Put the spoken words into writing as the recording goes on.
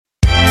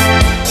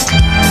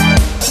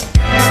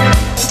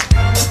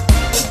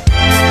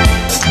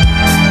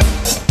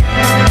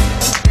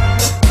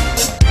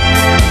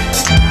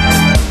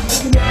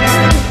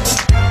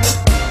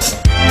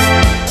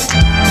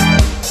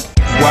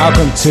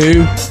to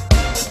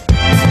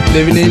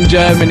living in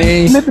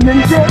Germany. Living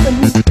in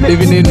Germany.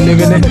 Living in.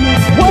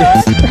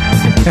 What?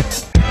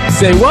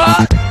 Say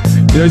what?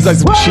 You know, it's like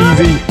some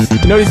cheesy.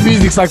 You know, this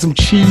music's like some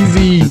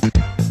cheesy.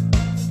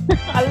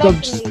 I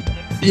love the music.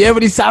 Yeah,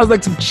 but it sounds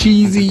like some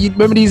cheesy. You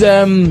remember these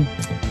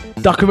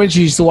documentaries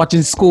you used to watch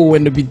in school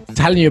when they'd be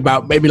telling you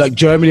about maybe like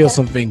Germany or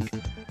something,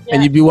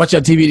 and you'd be watching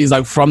on TV. It's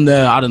like from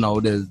the I don't know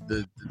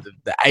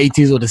the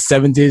 80s or the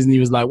 70s, and he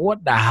was like,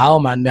 "What the hell,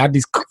 man?" They had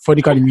this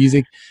funny kind of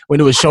music when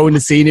they were showing the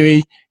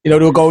scenery. You know,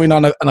 they were going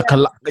on a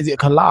is it a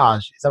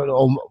collage? Is that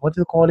what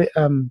do they call it?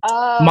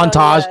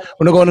 Montage. Yeah.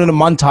 When they're going on a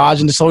montage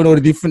and they're showing all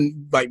the different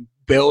like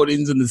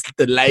buildings and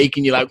the lake,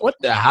 and you're like, "What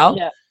the hell?"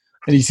 Yeah.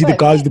 And you see the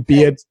guys with the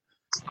beards.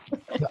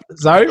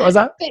 Sorry, what was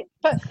that?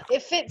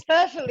 It fits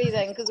perfectly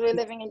then because we're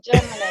living in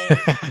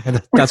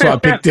Germany. That's why I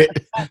picked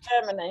it.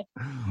 Germany.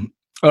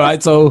 All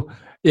right, so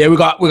yeah, we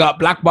got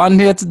Black Bond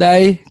here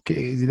today.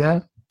 Okay, is he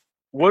there?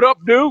 What up,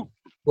 dude?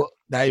 Well,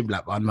 that ain't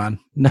Black Bond, man.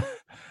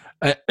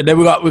 And then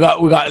we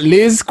got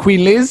Liz,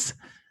 Queen Liz.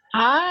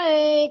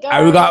 Hi, guys.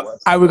 And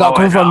we got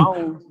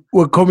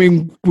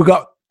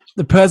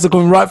the person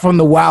coming right from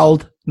the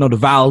Wald. No, the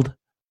Wald.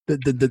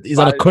 He's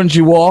on a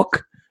country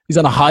walk. He's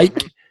on a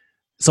hike.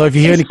 So if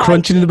you hear any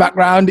crunching in the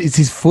background, it's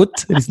his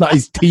foot and it's not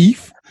his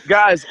teeth.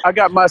 Guys, I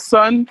got my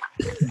son,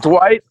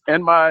 Dwight,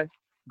 and my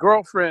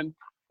girlfriend,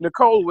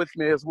 Nicole, with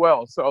me as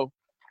well. So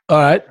all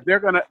right. They're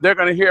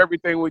gonna hear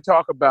everything we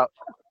talk about.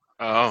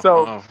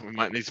 So we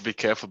might need to be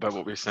careful about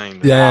what we're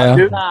saying. Yeah.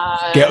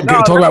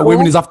 Talk about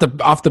women is off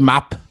the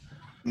map.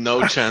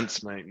 No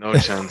chance, mate. No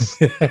chance.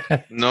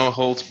 No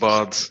holds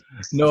barred.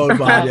 No holds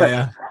barred,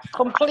 yeah.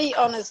 Complete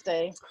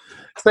honesty.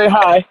 Say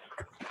hi.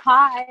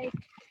 Hi.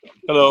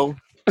 Hello.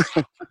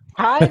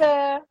 Hi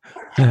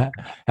there.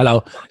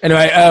 Hello.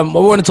 Anyway,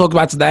 what we want to talk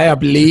about today, I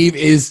believe,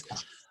 is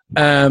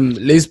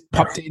Liz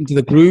popped it into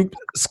the group,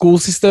 school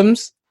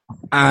systems.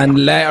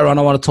 And later on,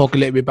 I want to talk a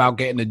little bit about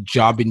getting a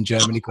job in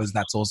Germany because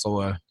that's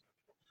also a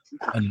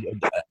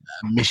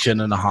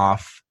mission and a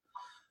half.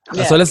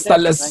 Yeah, so let's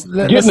start.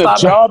 Getting a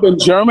job in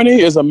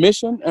Germany is a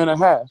mission and a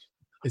half.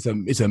 It's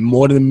a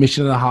more than a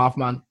mission and a half,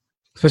 man.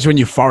 Especially when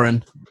you're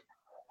foreign.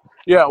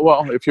 Yeah,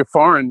 well, if you're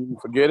foreign, you can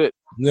forget it.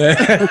 Yeah,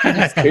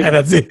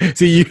 that's it.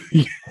 See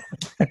you.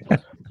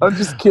 I'm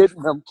just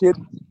kidding. I'm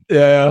kidding.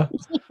 Yeah.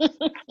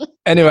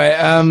 Anyway,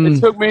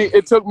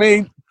 it took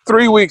me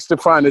 3 weeks to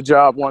find a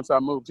job once I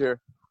moved here.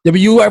 Yeah,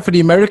 but you work for the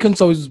Americans,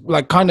 so it's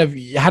like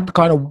you had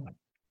kind of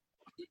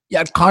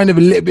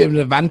a little bit of an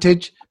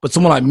advantage. But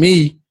someone like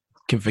me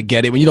can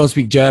forget it when you don't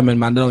speak German,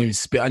 man. They don't even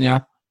spit on you.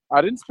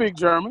 I didn't speak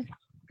German.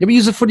 Yeah, but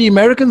you was for the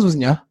Americans,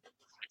 wasn't you?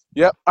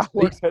 Yep, I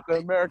worked at the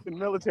American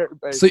military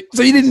base. So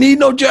you didn't need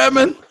no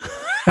German?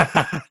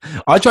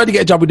 I tried to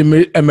get a job with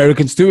the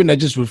Americans too, and they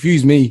just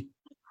refused me.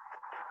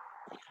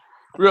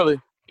 Really?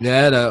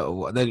 Yeah,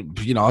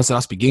 I said I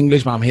speak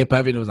English, but I'm here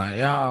perfect. It was like,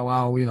 yeah,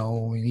 well, we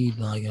need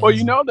like. Well,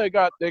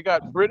 they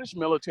got British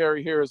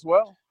military here as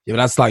well. Yeah, but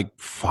that's like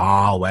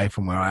far away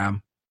from where I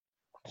am.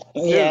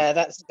 Yeah,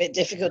 that's a bit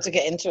difficult to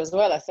get into as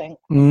well, I think.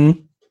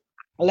 Mm-hmm.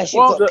 Unless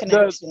you've got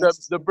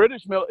connections. The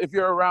British if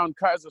you're around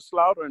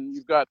Kaiserslautern,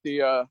 you've got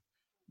the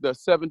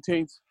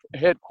 17th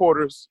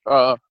headquarters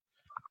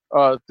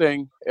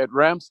thing at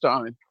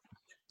Ramstein,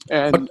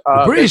 and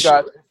British.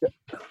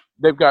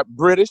 They've got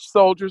British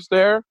soldiers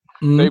there.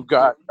 Mm-hmm. They've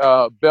got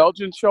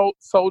Belgian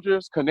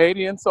soldiers,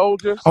 Canadian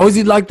soldiers. Oh, is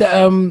it like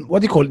the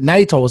what do you call it,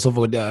 NATO or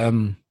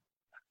something?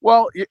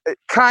 Well,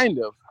 kind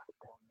of.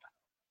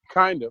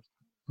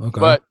 Okay.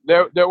 But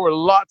there were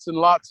lots and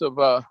lots of.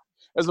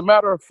 As a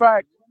matter of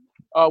fact,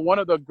 one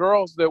of the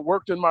girls that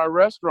worked in my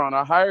restaurant,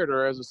 I hired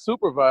her as a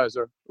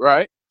supervisor.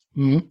 Right.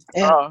 Mm-hmm.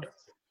 Yeah.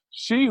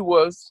 She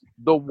was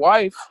the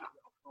wife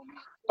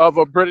of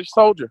a British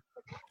soldier.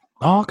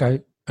 Oh, okay.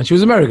 And she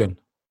was American?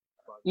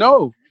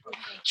 No.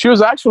 She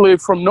was actually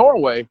from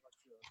Norway.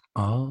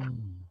 Oh.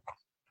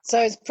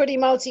 So it's pretty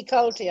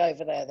multicultural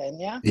over there then,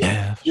 yeah?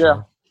 Yeah.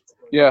 Sure.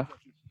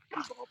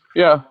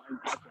 Yeah.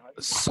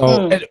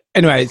 So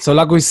anyway, so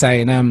like we were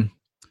saying,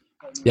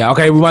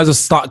 okay, we might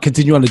as well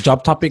continue on the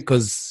job topic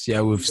because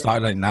we've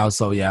started it now.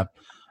 So yeah.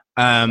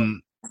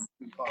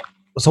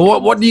 So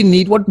what do you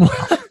need? What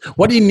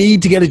do you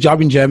need to get a job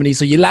in Germany?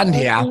 So you land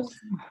here.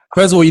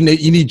 First of all, you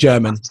need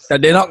German.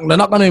 They're not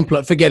going to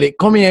employ. Forget it.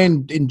 Come here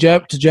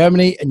to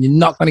Germany, and you're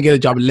not going to get a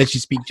job unless you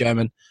speak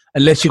German.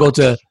 Unless you go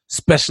to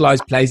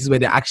specialized places where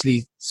they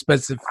actually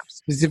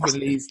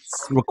specifically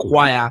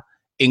require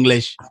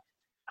English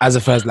as a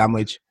first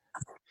language.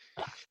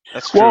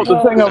 That's true. Well,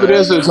 the thing of it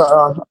is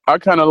I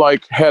kind of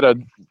like had a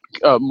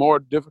more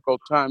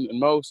difficult time than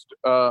most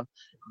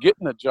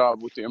getting a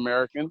job with the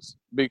Americans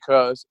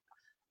because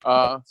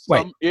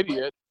some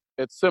idiot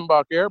at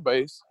Simbach Air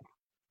Base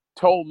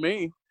told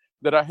me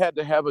that I had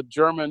to have a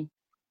German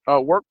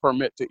work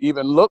permit to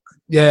even look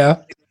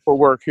for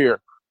work here.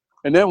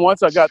 And then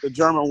once I got the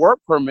German work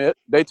permit,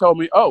 they told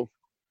me, oh,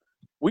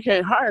 we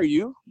can't hire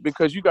you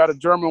because you got a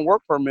German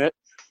work permit,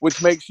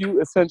 which makes you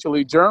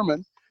essentially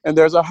German. And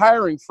there's a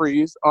hiring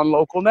freeze on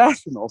local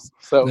nationals.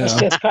 So it's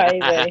just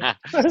crazy.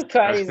 It's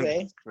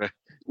crazy.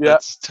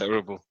 That's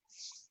terrible.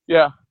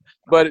 Yeah,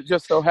 but it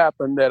just so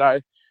happened that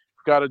I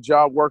got a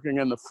job working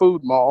in the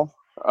food mall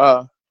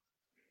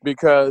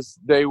because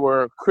they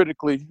were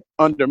critically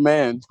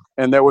undermanned,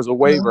 and there was a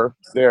waiver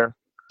there.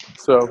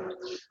 So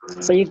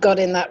you got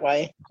in that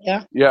way,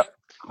 yeah. yeah.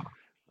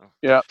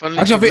 Funny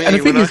Actually, for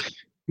me, when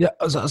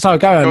sorry,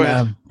 go Go on,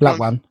 ahead. Black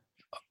One.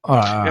 All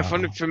right. Yeah,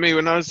 funny for me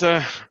when I was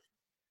I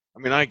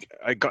mean,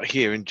 I got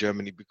here in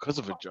Germany because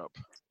of a job.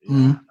 Yeah,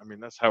 Mhm. I mean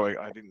that's how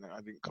I didn't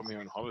come here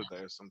on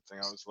holiday or something.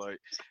 I was like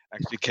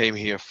actually came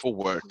here for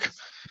work,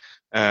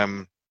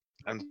 and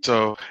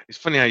so it's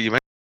funny how you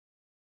mentioned,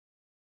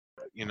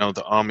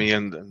 the army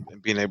and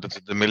being able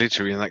to the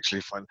military and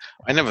actually find.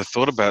 I never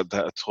thought about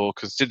that at all,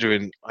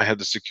 considering I had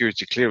the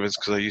security clearance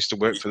because I used to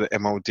work for the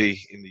MOD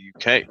in the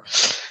UK.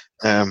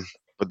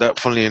 But that,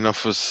 funnily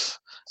enough, was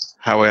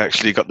how I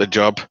actually got the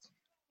job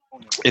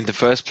in the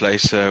first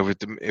place with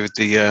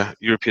the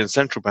European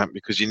Central Bank,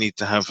 because you need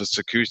to have a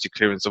security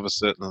clearance of a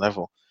certain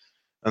level.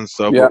 And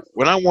so, Yeah. but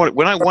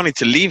when I wanted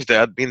to leave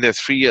there, I'd been there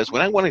 3 years.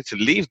 When I wanted to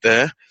leave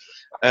there,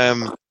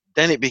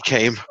 then it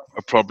became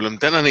a problem.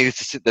 Then I needed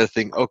to sit there and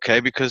think, okay,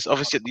 because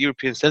obviously at the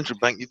European Central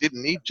Bank you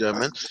didn't need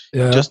German,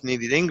 you just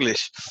needed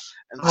English.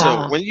 And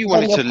so when you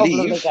wanted to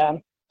leave,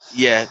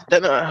 yeah,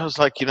 then I was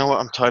like, you know what,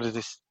 I'm tired of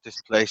this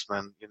place,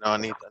 man. I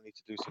need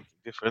to do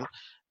something different.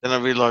 Then I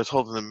realized,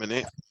 hold on a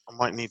minute, I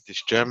might need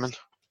this German.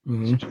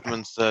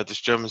 This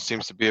German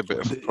seems to be a bit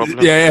of a problem.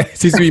 Yeah, it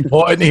seems to be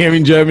important here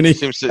in Germany.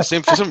 For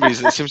some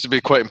reason, it seems to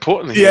be quite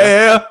important here.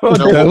 Yeah. What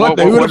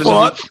would have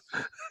thought?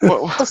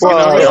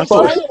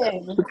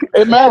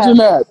 Imagine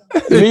that,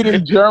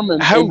 needing German.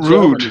 How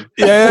rude! Germany.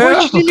 Yeah.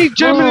 Why do you need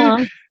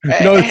German?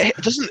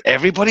 Doesn't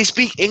everybody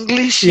speak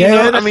English?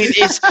 I mean,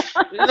 it's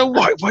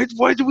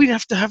why do we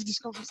have to have this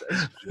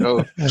conversation?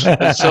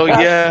 So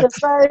yeah,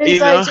 very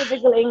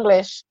typical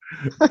English.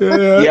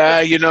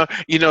 Yeah,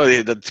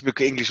 the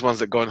typical English ones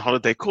that go on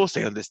holiday. Of course,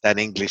 they understand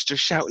English.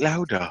 Just shout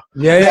louder.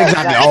 Yeah,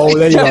 exactly. Oh,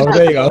 there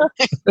you go.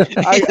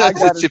 I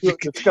got into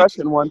a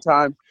discussion one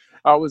time.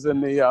 I was in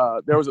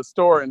there was a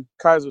store in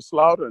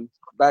Kaiserslautern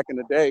back in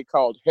the day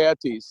called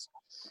Herties.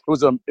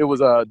 It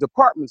was a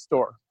department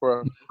store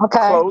for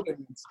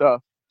clothing and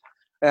stuff.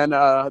 And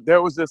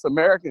there was this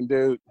American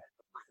dude.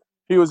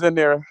 He was in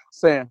there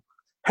saying,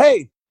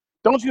 "Hey,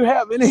 don't you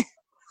have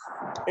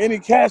any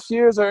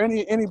cashiers or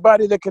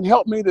anybody that can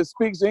help me that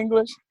speaks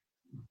English?"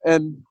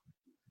 And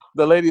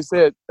the lady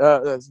said,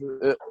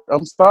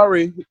 "I'm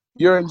sorry,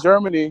 you're in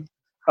Germany.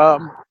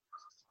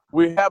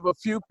 We have a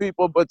few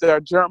people, but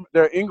their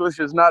English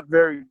is not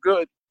very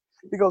good."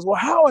 He goes, "Well,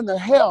 how in the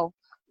hell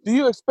do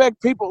you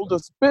expect people to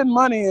spend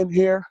money in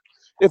here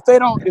if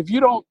you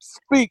don't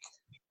speak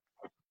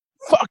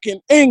fucking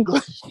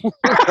English?"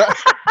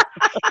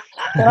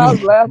 And I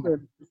was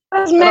laughing.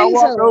 And I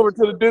walked over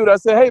to the dude. I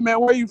said, "Hey man,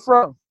 where are you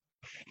from?"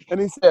 And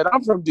he said,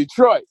 "I'm from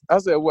Detroit." I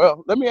said,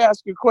 "Well, let me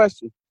ask you a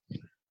question.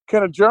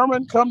 Can a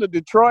German come to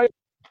Detroit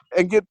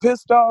and get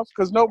pissed off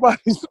because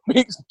nobody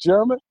speaks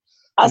German?"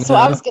 That's what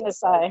I was going to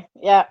say.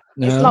 Yeah.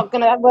 It's not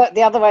going to work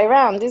the other way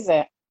around, is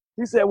it?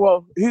 He said,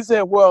 well,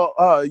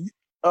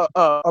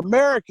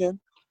 American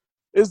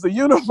is the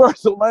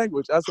universal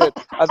language. I said,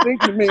 "I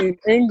think you mean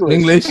English."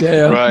 English,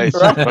 yeah. Right.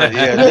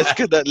 Yeah, let's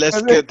get that.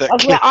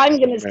 I'm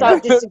going to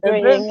start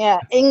disagreeing.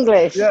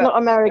 English, not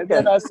American.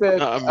 And then I said,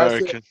 not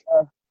American.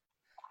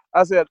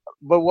 I said,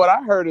 "But what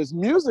I heard is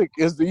music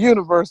is the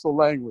universal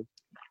language."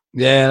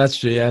 Yeah, that's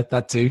true. Yeah,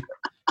 that too.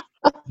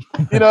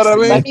 You know what I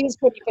mean? Maybe he's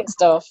pretty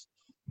pissed off.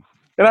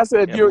 And I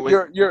said, you're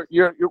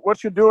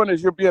what you're doing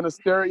is you're being a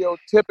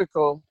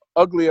stereotypical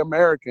ugly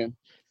American,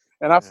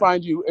 and I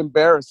find you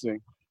embarrassing.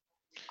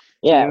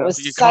 Yeah,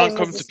 you can't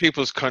come to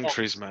people's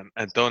countries, man,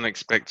 and don't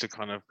expect to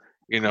kind of,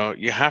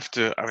 you have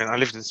to. I mean, I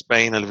lived in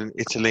Spain, I lived in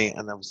Italy,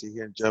 and obviously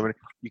here in Germany.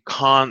 You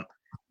can't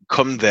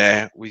come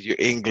there with your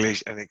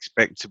English and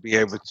expect to be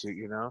able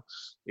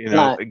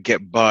to,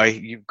 get by.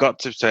 You've got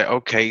to say,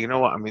 okay, you know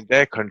what? I'm in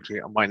their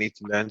country. I might need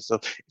to learn. So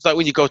it's like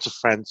when you go to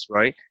France,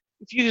 right?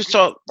 If you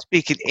start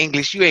speaking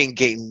English, you ain't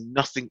getting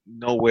nothing,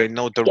 nowhere,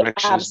 no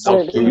directions,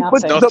 nothing.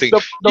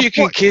 You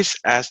can kiss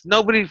ass.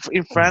 Nobody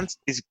in France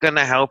is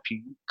gonna help you.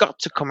 You got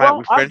to come out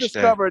with French.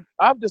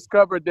 I've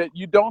discovered that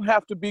you don't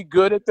have to be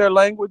good at their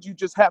language. You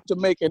just have to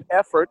make an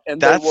effort,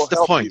 and they will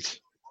help you.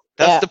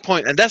 That's the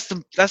point, and that's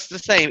the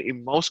same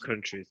in most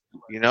countries.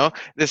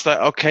 It's like,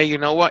 okay, you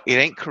know what? It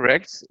ain't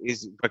correct.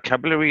 His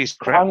vocabulary is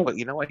correct, but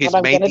you know what? He's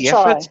made the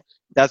effort.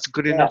 That's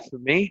good enough for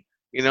me.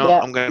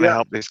 I'm going to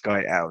help this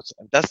guy out,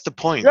 and that's the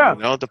point. Yeah,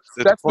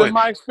 that's been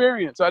my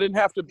experience. I didn't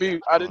have to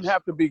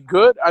be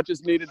good. I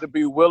just needed to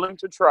be willing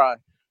to try,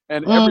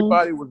 and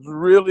everybody was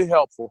really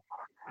helpful.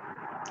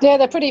 Yeah,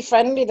 they're pretty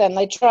friendly. Then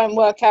they try and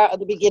work out at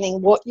the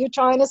beginning what you're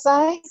trying to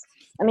say,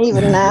 and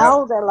even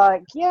now they're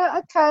like,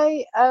 "Yeah,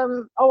 okay."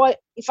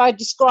 If I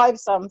describe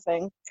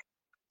something,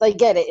 they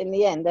get it in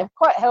the end. They're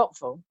quite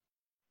helpful.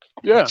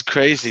 Yeah, it's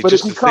crazy. But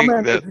just if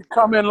you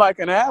come in like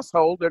an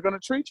asshole, they're going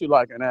to treat you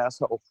like an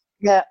asshole.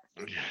 Yeah.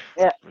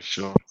 For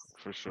sure.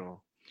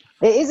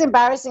 It is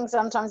embarrassing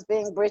sometimes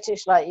being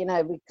British,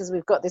 because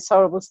we've got this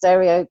horrible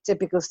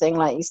stereotypical thing,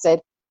 like you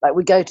said. Like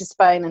we go to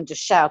Spain and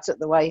just shout at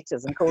the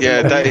waiters and call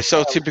them. that is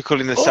so typical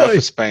in the south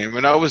of Spain.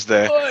 When I was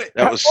there,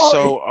 that was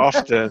so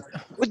often.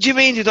 What do you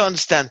mean you don't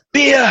understand?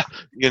 Beer,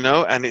 you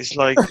know? And it's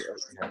like,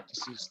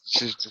 this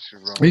is just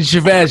wrong. It's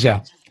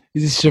cerveja.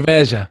 It's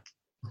cerveja.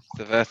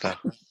 Cerveza.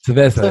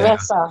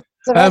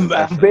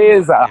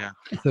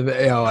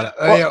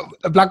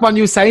 Black man,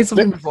 you were saying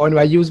something before.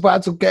 Anyway, you was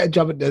about to get a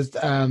job at this.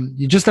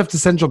 You just left the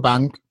central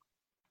bank.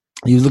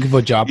 You was looking for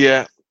a job.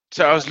 Yeah.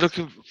 So I was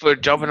looking for a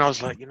job, and I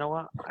was like, you know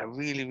what? I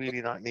really,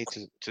 really not need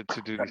to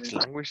do this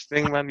language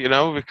thing, man. You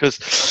know,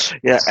 because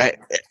I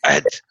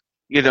had,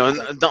 you know,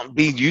 not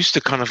being used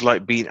to kind of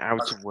like being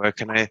out of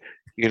work, and I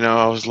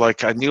was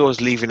like, I knew I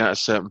was leaving at a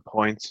certain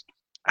point.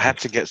 I had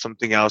to get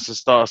something else and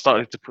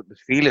started to put the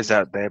feelers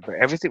out there, but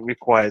everything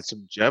required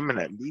some German,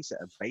 at least at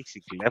a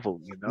basic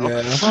level, you know.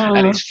 Yeah.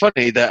 And it's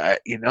funny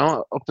that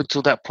up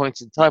until that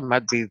point in time,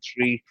 I'd been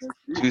 3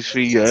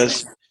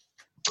 years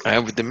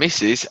with the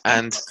missus,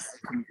 and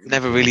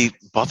never really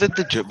bothered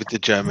with the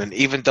German,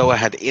 even though I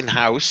had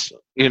in-house,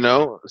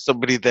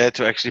 somebody there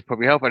to actually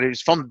probably help. And it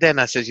was from then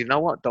I said, you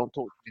know what, don't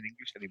talk to me in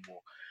English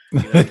anymore.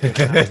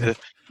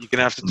 You're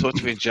gonna have to talk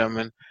to me in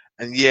German.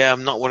 And yeah,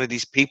 I'm not one of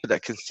these people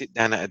that can sit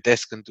down at a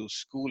desk and do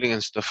schooling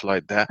and stuff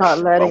like that. Not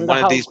learning the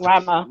whole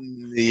grammar.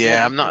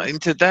 Yeah, I'm not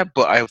into that,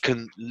 but I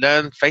can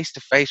learn face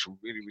to face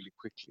really, really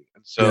quickly.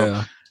 And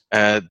so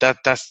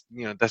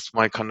that's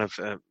my kind of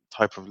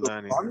type of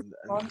learning.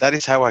 And that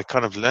is how I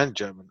kind of learned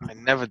German. I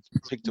never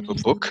picked up a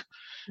book.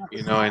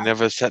 I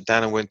never sat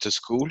down and went to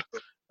school.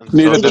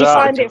 Did you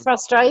find it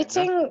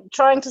frustrating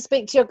trying to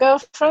speak to your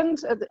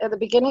girlfriend at the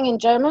beginning in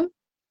German?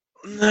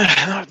 No,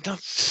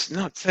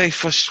 not say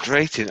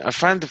frustrating. I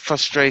found it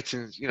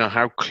frustrating,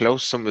 how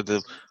close some of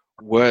the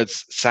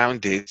words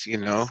sounded, and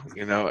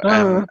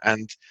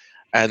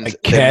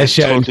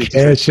Kirsche and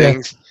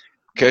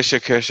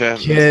Kirsche.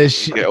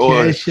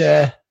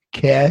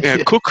 Yeah,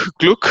 Cook,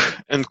 Gluck,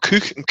 and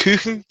Kuchen,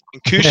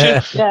 and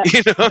Küche. Yeah.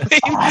 You know what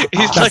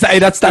I mean?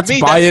 That's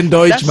Bayern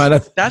Deutsch,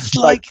 man. That's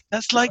like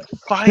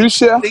 5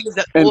 Küche things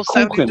that and all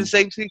sound Kuchen. the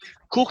same thing.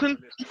 Kuchen,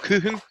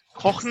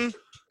 Kochen,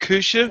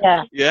 Küche,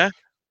 Yeah.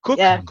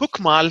 Cook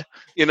mal,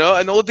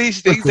 and all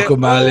these things. They're all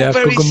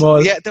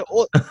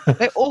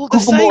the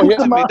same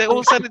to me. They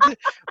all sounded.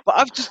 But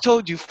I've just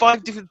told you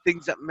 5 different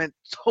things that meant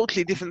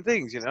totally different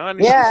things, and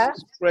it's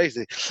just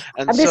crazy.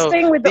 And this so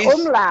thing with the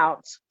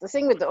umlaut,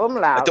 the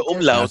umlaut,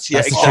 That's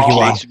exactly.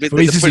 That's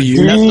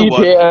the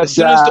one. As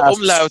soon as the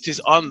umlaut is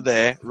on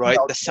there, right,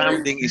 the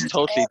sounding is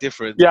totally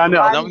different. Yeah, I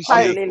know. I'm Obviously,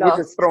 totally we're lost.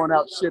 just throwing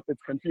out shit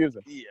that's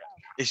confusing. Yeah.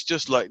 It's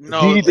just like,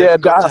 no,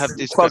 Das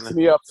fucks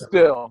me up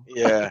still.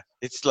 Yeah,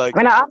 it's like. I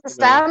mean, I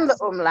understand the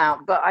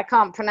umlaut, but I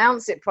can't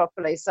pronounce it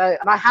properly. So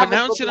I have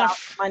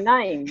my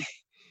name.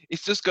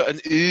 It's just got an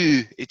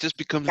ooh. It just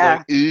becomes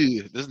like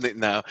ooh, doesn't it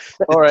now?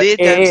 Or the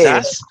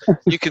das,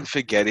 you can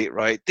forget it,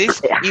 right?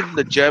 Even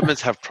the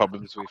Germans have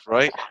problems with,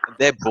 right? And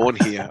they're born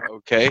here,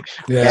 okay?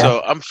 Yeah.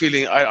 So I'm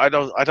feeling I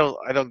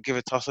don't give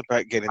a toss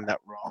about getting that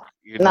wrong.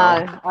 No,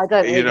 I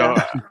don't.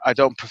 I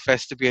don't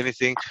profess to be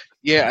anything.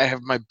 Yeah, I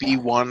have my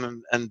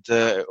B1 and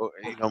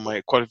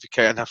my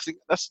qualification. I think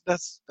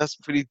that's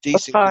pretty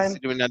decent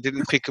considering I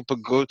didn't pick up a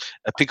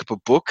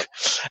book,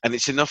 and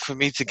it's enough for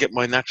me to get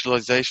my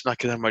naturalization. I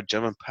can have my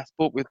German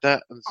passport with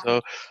that, and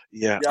so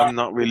I'm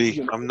not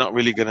really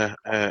gonna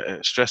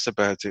stress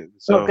about it.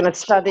 So not going to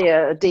study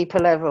at a deeper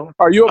level.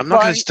 Are you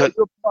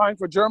applying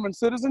for German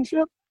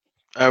citizenship?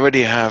 I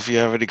already have.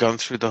 Yeah, I've already gone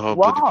through the whole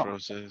bloody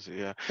process.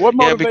 Yeah. What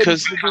motivated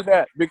you to do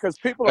that? Because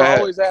people are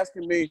always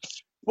asking me,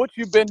 "What,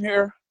 you've been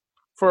here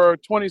for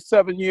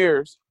 27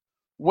 years?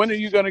 When are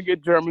you going to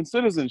get German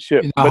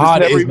citizenship?" But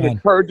it's never even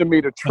occurred to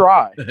me to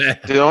try.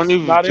 The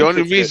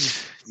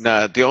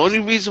only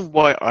reason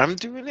why I'm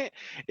doing it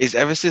is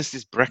ever since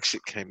this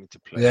Brexit came into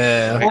play.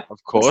 Yeah, right?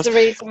 Of course,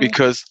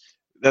 because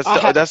that's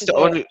the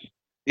only.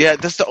 Yeah,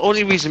 that's the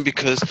only reason,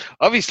 because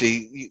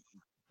obviously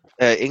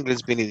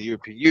England's been in the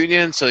European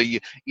Union, so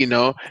it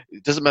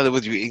doesn't matter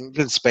whether you're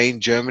England, Spain,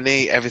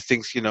 Germany,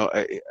 everything's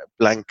a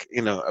blank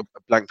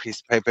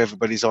piece of paper.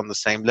 Everybody's on the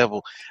same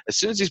level. As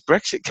soon as this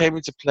Brexit came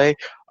into play,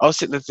 I was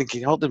sitting there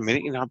thinking, hold on a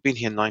minute, I've been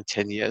here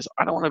 9-10 years.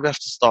 I don't want to have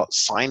to start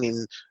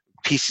signing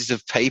pieces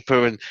of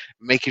paper and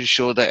making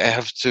sure that I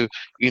have to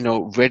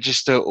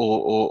register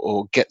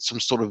or get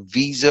some sort of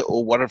visa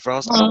or whatever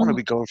else. I don't want to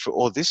be going through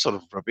all this sort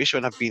of rubbish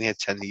when I've been here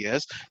 10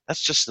 years.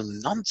 That's just some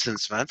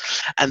nonsense, man.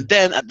 And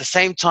then at the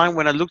same time,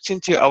 when I looked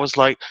into it, I was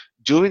like,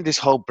 during this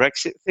whole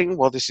Brexit thing,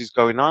 while this is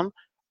going on,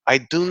 I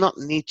do not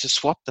need to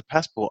swap the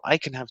passport. I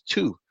can have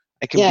 2.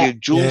 I can be a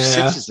dual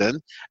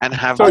citizen and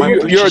have. So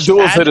you're a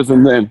dual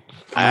citizen then.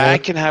 I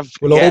can have.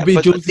 We'll all be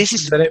dual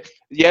citizens.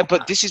 Yeah,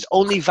 but this is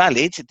only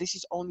valid. This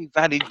is only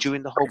valid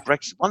during the whole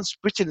Brexit. Once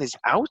Britain is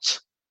out,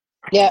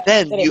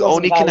 then you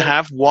only can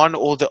have one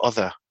or the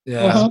other.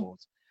 Yeah.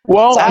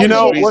 Well,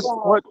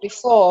 so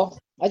before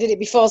I did it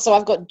before, so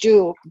I've got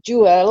dual.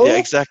 Yeah,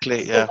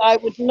 exactly. Yeah. I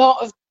would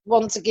not have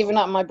want to give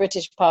up my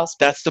British passport.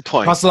 That's the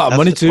point. Costs a lot of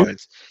money too.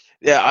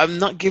 Yeah, I'm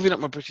not giving up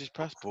my British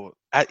passport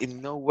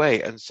in no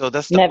way, and so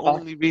that's the Never.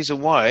 only reason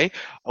why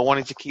I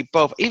wanted to keep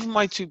both. Even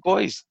my two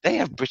boys, they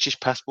have British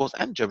passports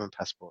and German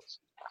passports.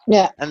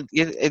 Yeah. And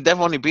they've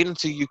only been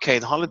to UK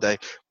in holiday,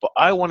 but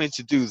I wanted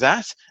to do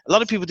that. A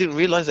lot of people didn't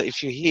realize that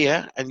if you're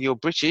here and you're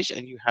British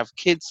and you have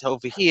kids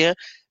over here,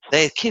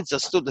 the kids are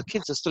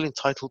still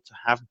entitled to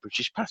have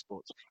British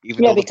passports,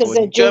 even Yeah, though because they're they're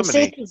born in dual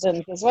Germany.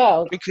 citizens as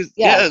well. Because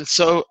Yeah. and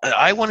so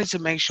I wanted to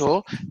make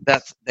sure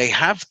that they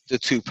have the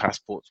two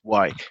passports.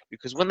 Why?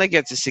 Because when they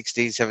get to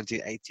 16,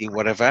 17, 18,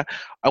 whatever,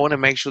 I want to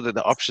make sure that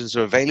the options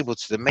are available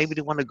to them. Maybe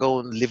they want to go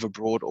and live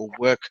abroad or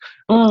work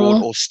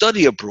abroad or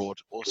study abroad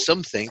or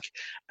something,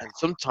 and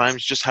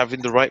sometimes just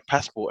having the right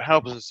passport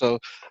helps. And so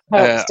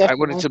Helps, I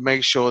wanted definitely. to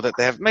make sure that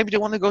they have, maybe they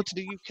want to go to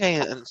the UK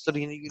and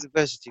study in a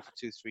university for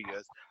 2-3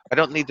 years. I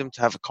don't need them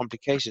to have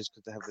complications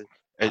because they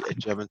have a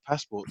German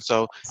passport.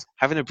 So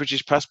having a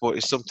British passport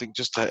is something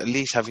just to at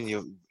least having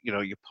your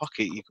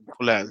pocket, you can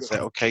pull out and say,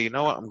 okay, you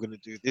know what, I'm going to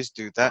do this,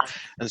 do that.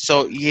 And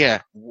so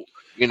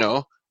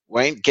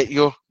Wayne, get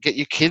your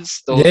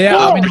kids those Yeah,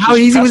 I mean, British how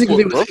easy was it?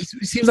 passport, Because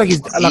it seems like it's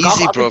like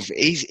easy, I've bro. been-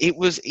 Easy. It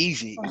was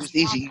easy. It was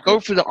easy. You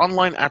go through the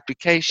online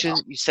application,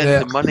 you send Yeah.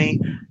 the money,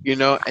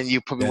 and you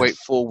probably Yeah. wait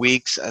 4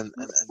 weeks, and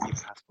your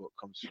passport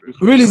comes through.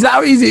 Really, is that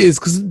how easy it is?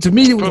 Because to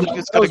me, it was. Bro, Like,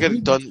 it's I got to was get it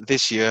reading- done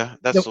this year.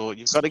 That's all.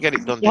 You've got to get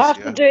it done You this have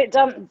to year. do it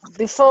done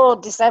before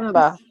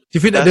December. Do you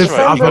think that That's they've?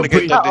 right. I'm You've got to get it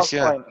pretty, done Cut-off this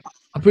year. point.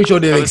 I'm pretty sure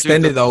they'll Gotta do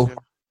extend that it though. this year.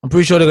 I'm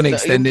pretty sure they're going to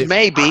extend it.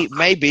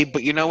 Maybe,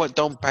 but you know what?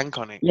 Don't bank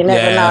on it. You never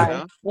Yeah.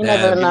 know. You Yeah,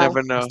 never You know.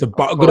 never know. It's the Of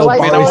good The old way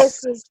I mean,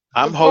 Boris.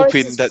 I'm Boris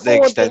hoping is that they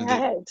forging extend it.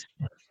 ahead.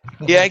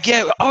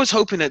 Yeah. I was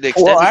hoping that they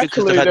Well, extended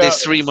because they've actually, had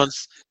this 3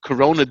 months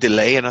Corona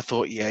delay, and I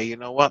thought, yeah, you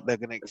know what, they're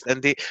going to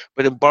extend it.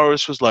 But then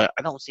Boris was like,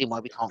 I don't see why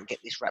we can't get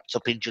this wrapped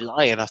up in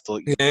July, and I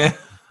thought, Yeah.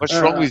 what's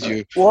wrong with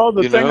you? Well,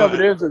 the You thing know? of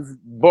it is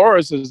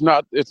Boris is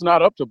not. It's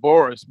not up to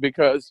Boris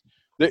because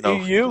the No,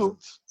 it EU, doesn't.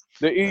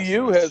 the That's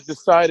EU right. has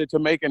decided to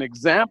make an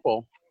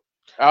example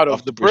out of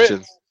Of the Brits.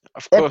 British,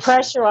 of They're course.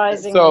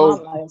 pressurizing So-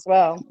 them, aren't they, as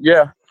well?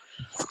 Yeah.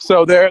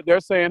 So they're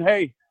saying,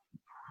 hey,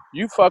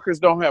 you fuckers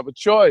don't have a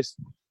choice.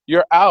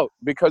 You're out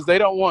because they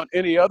don't want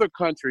any other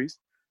countries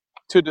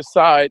to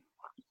decide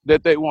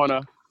that they want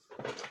to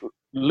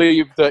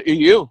leave the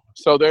EU.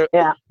 So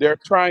they're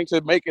trying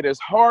to make it as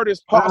hard as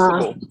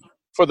possible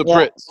for the Yeah.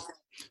 Brits.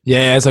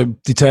 Yeah, so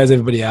it deters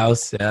everybody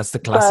else. Yeah, that's the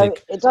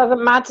classic. So it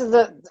doesn't matter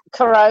that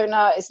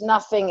Corona is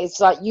nothing. It's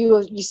like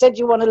you said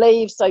you want to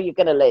leave, so you're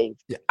going to leave.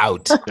 You're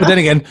out. But then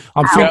again,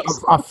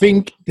 I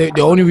think the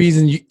only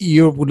reason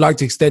Europe would like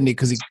to extend it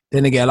because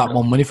then they get a lot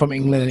more money from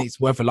England and it's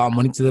worth a lot of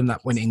money to them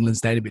that when England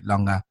stayed a bit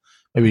longer,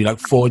 maybe like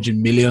 400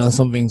 million or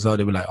something. So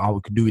they were like, oh,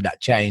 we could do with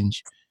that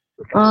change.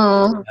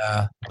 Mm.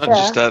 Not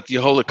just that,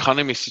 your whole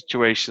economy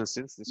situation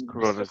since this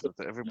Corona,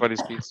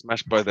 everybody's been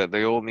smashed by that.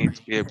 They all need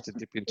to be able to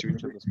dip into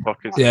each other's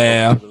pockets.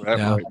 Yeah, and help each other out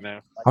yeah. right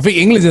now. I think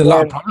England's in a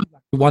lot of problems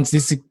once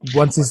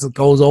this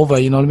goes over.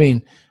 You know what I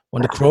mean?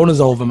 When the Corona's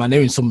over, man,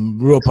 they're in some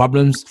real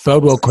problems.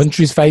 Third world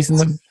countries facing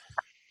them.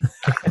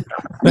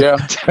 Yeah.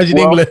 Imagine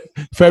England,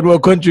 third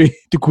world country,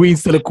 the Queen's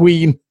still a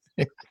queen.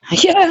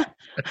 Yeah,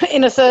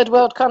 in a third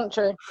world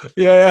country.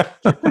 Yeah.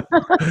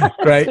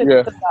 Great.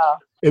 Yeah.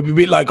 It'd be a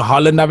bit like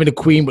Holland having a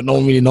queen, but no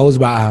one really knows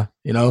about her,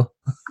 you know?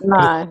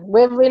 No,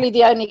 we're really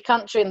the only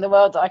country in the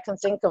world that I can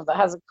think of that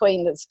has a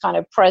queen that's kind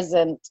of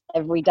present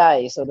every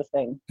day, sort of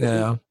thing.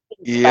 Yeah.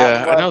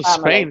 Yeah, I know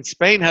Family.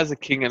 Spain has a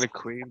king and a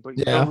queen, but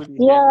you Yeah. don't really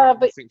Yeah, hear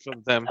but anything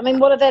from them. I mean,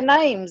 what are their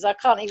names? I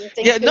can't even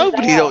think. Yeah, who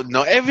nobody they are. don't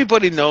know.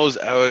 Everybody knows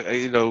our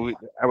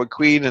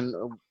queen, and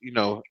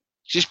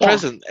she's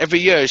present every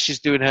year. She's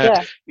doing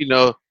her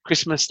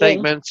Christmas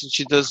statements, and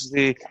she does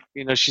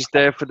she's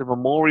there for the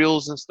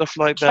memorials and stuff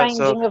like that. Changing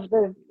So of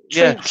the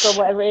yeah. troops or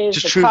whatever it is.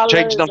 just the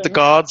changing of the colours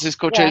guards. It's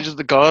called yeah. changing of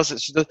the guards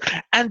that she does.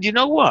 And you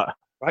know what?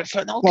 Right, for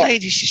an old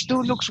lady, she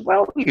still looks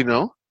well. You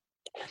know.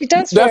 She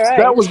does. for her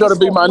That age. was going to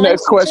be my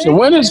next question.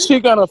 When is she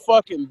going to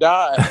fucking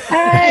die?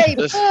 Hey,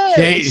 Just- Butch.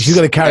 Yeah, she's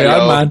got to carry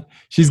on, man.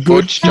 She's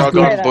good. Butch, She's jog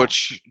good. on,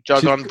 Butch,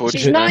 jog on, Butch.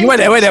 She's You nice. wait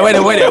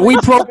there.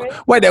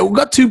 We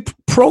got two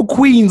pro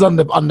queens on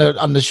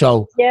the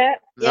show. Yeah.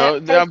 No,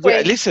 yeah,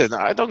 listen,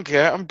 I don't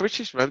care. I'm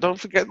British, man. Don't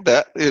forget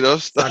that.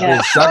 Stop.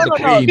 Yeah. Shut the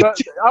queen. But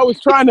I was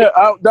trying to.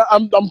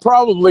 I'm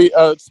probably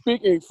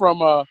speaking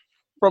from a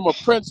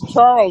Prince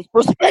Charles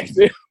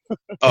perspective.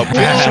 Oh,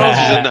 Prince Charles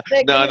is a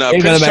They're no. gonna-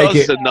 Ain't Prince gonna Charles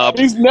make is a knob.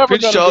 He's never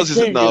Prince going Charles to is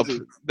be a king, knob. is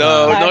he?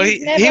 No,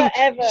 he's never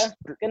ever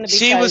going to be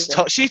She was.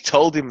 chosen. She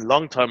told him a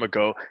long time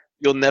ago,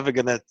 "You're never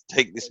gonna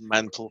take this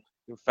mantle.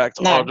 In fact,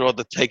 No. I'd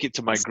rather take it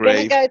to my It's going to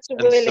grave." go to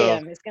And so-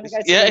 William. It's going to go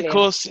to Yeah, William. of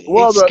course.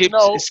 Well,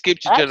 It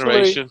skipped a actually-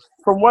 generation.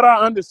 From what I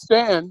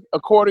understand,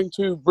 according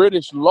to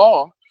British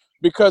law,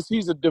 because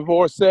he's a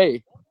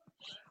divorcee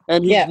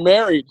and he's Yeah.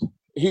 married,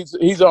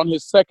 he's on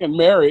his second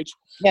marriage,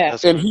 Yeah.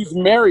 That's and right. he's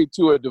married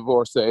to a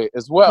divorcee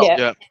as well. Yeah.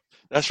 Yeah,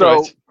 that's So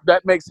right.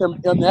 that makes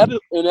him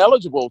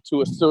ineligible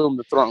to assume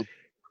the throne.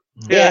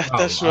 Yeah, Oh,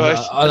 that's I right.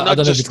 don't And know not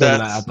if just it's going to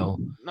that. like that though.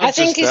 Not I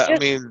think just it's that. I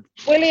just- mean,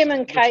 William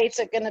and Kate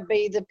are going to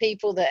be the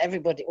people that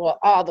everybody,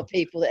 are the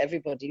people that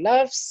everybody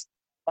loves.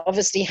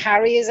 obviously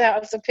Harry is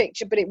out of the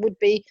picture, but it would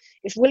be,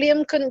 if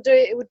William couldn't do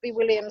it, it would be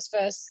William's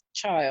first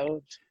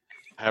child.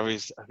 I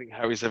think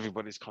Harry's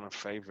everybody's kind of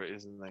favorite,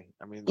 isn't he?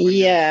 I mean,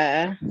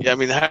 Yeah. I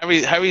mean,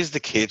 Harry's the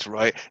kid,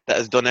 right, that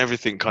has done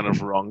everything kind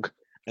of wrong,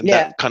 and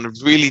Yeah. that kind of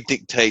really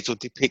dictates or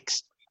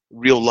depicts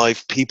real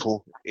life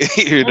people,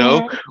 you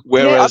know.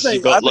 Whereas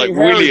you got like Harry's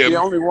William, the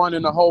only one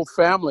in the whole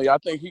family. I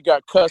think he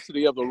got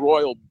custody of the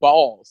royal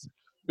balls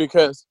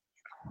because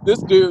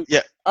this dude.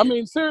 Yeah. I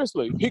mean,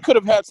 seriously, he could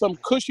have had some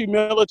cushy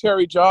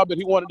military job that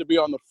he wanted to be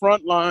on the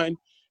front line,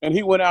 and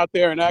he went out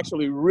there and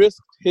actually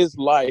risked his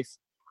life.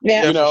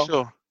 Yeah. You know. for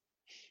sure.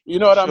 You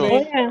know what I Sure.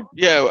 mean? Yeah.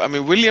 Yeah, I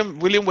mean, William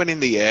went in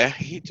the air.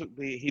 He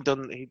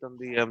done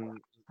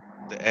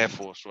the Air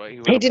Force, right?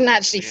 He didn't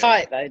actually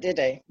fight though, did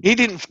he? He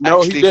didn't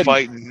No, he actually didn't.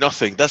 fight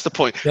nothing. That's the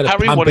point. Yeah, the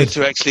Harry pampered wanted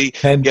to actually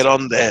tent. get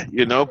on there,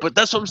 you know. But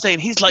that's what I'm saying.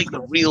 He's like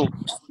the real,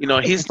 you know.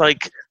 He's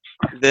like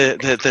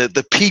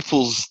the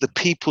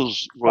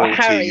people's royalty,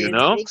 Harry, you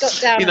know. he got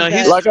down You know, and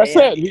he's dirty, Like I yeah.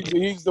 said,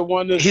 he's the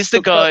one that He's the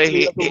took guy.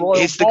 custody of the royal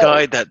He's the balls.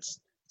 guy that's.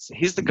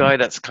 He's the guy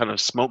that's kind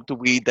of smoked the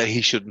weed that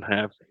he shouldn't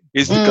have.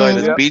 He's the guy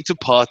that's Yep. been to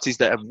parties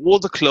that have wore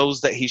the clothes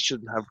that he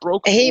shouldn't have,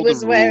 broken He all the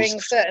was wearing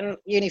rules. certain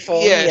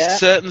uniform. Yeah, Yeah.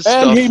 certain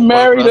stuff. And he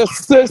married whatever. a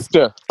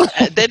sister.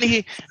 And then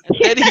he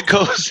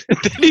goes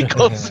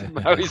and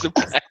marries a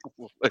black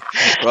woman,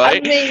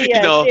 right? I mean,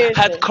 You know,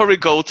 seriously. had Corey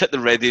Gold at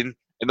the wedding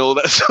and all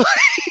that stuff.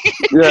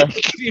 Yeah.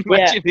 Can you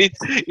imagine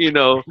it? You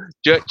know,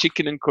 jerk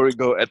chicken and Corey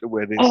Gold at the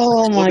wedding.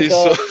 Oh All my this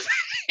God. sort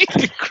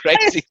of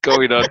crazy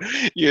going on,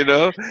 you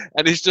know?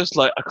 And it's just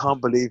like, I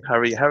can't believe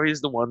Harry. Harry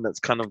is the one that's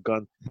kind of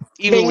gone,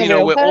 even, Being a you know,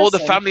 real where all the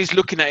person. family's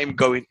looking at him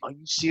going, are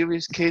you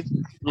serious, kid?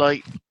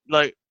 Like,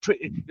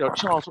 pretty, you know,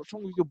 Charles, what's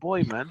wrong with your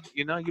boy, man?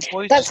 You know, your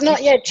boy's That's just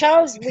not yet.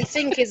 Charles, we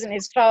think, isn't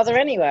his father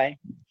anyway.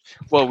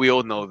 Well, we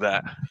all know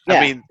that. Yeah,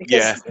 I mean,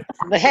 yeah, because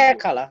the hair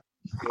color.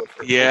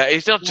 yeah.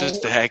 It's not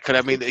just the hair color.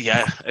 I mean,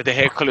 yeah, the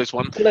hair color is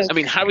one. Look. I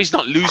mean, Harry's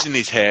not losing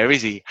his hair,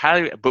 is he?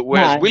 Harry, but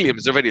whereas No.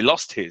 William's already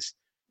lost his.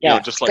 You Yeah,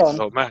 know, just it's like gone. his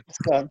old man. It's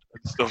gone.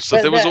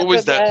 So there was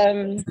always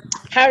that.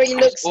 Harry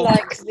looks Oh.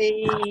 like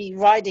the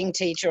riding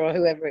teacher or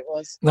whoever it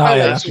was. Oh, Polo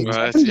yeah. teacher.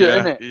 Right, Ginger,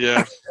 yeah, innit?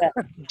 yeah, Yeah.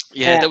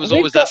 yeah. There was We've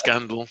always got- that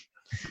scandal.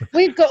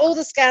 We've got all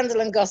the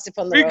scandal and gossip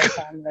on the We royal got-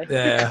 family.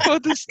 Yeah. All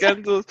the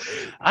scandals.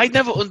 I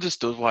never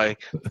understood why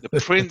the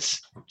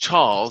Prince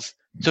Charles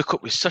took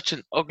up with such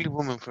an ugly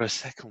woman for a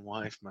second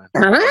wife, man.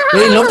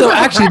 They loved her.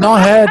 Actually, no,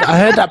 I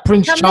heard that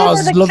Prince Charles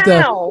Remember the loved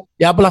her. cow?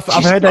 Yeah, but I've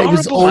She's heard that it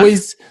was horrible, man.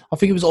 always. I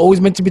think it was always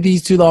meant to be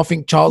these two. Though I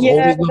think Charles Yeah,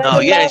 always but loved Oh her.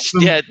 they yeah,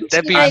 love- yeah. They've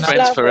been teenage friends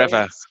lovers.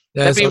 forever.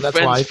 Yeah, They've so been that's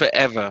friends why.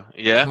 forever.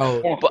 Yeah.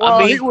 Oh, Yeah. But Well, I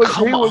mean, he was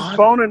come on.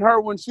 boning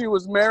her when she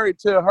was married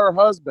to her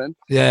husband.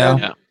 yeah.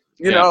 Yeah.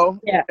 You Yeah. know,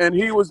 Yeah. and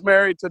he was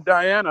married to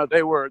Diana.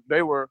 They were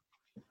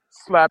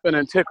slapping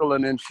and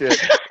tickling and shit.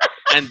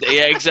 And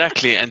yeah,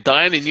 exactly. And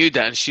Diana knew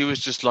that, and she was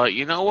just like,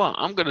 you know what?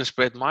 I'm gonna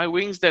spread my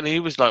wings. Then he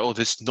was like, oh,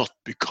 this is not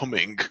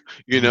becoming,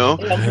 you know.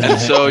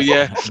 And so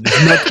yeah,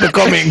 It's not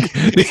becoming.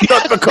 It's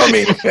not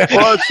becoming.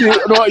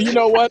 Well, you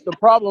know what? The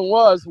problem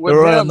was with The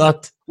royal him.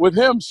 nut. With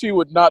him, she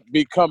would not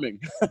be coming.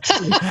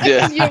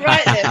 yeah. You're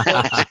right there,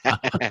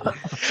 Paul.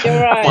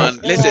 You're right. Come on,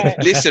 You're listen,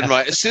 right. listen,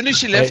 right? As soon as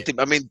she left him,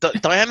 I mean,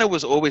 Diana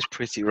was always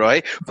pretty,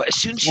 right? But as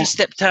soon as she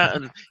stepped out,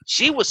 and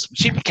she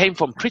became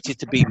from pretty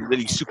to being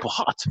really super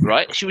hot,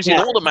 right? She was in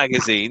Yeah. all the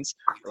magazines,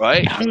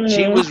 right?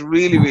 She Mhm. was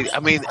really, really. I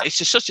mean, it's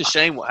just such a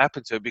shame what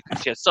happened to her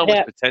because she had so much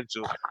Yeah.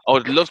 potential. I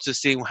would love to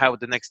see how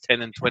the next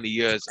 10 and 20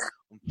 years It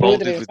would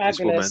have unfolded been with this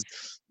woman. fabulous.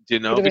 You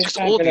know, Would have been because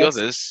all the fabulous.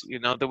 others, you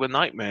know, they were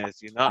nightmares.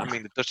 You know, I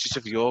mean, the Duchess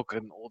of York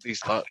and all these.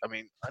 I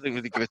mean, I didn't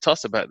really give a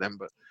toss about them,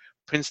 but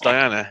Prince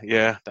Diana,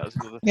 yeah, that was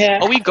another. Yeah.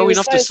 Are we it going was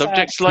off so the sad.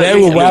 subject Yeah,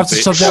 slightly? we'll A little have to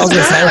bit? something I was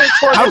gonna say.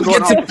 How we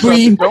get to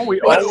Queen? Don't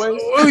we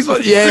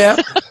always? Yeah.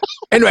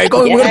 Anyway, we're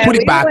gonna Yeah, put we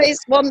it back. always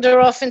wander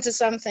off into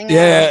something Yeah,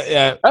 else.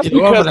 yeah. That's You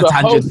know, I'm because on a the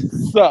tangent.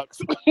 host sucks.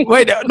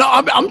 Wait, no,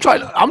 I'm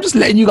trying. I'm just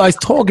letting you guys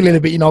talk a little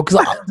bit, you know,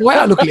 because the way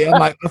I look at it, I'm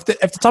like, if the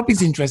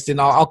topic's interesting,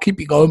 I'll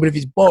keep it going. But if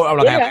it's boring, I'm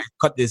like, Yeah. okay,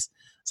 cut this.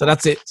 So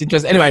that's it. It's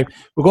interesting. Anyway,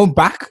 we're going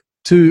back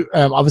to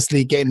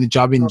obviously getting a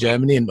job in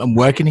Germany and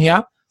working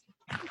here.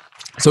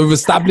 So we've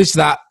established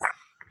that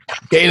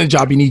getting a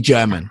job, you need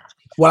German.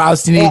 What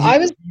else do you need? Well, I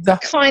was Visa?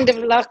 kind of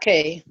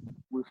lucky.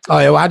 Oh,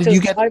 yeah. Well, how did you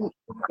get?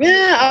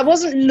 I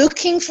wasn't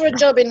looking for a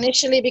job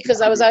initially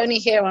because I was only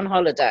here on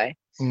holiday.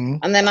 Mm.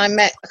 And then I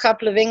met a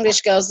couple of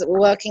English girls that were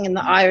working in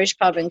the Irish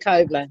pub in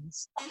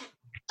Koblenz.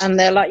 And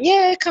they're like,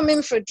 yeah, come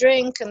in for a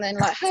drink. And then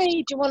like, hey,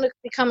 do you want to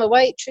become a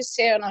waitress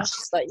here? And I was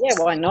just like, yeah,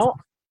 why not?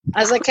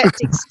 As I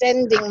kept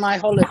extending my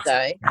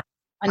holiday,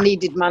 I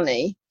needed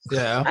money.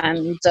 Yeah.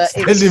 And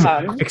it was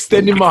fun.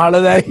 Extending my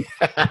holiday.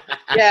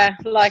 Yeah,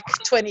 like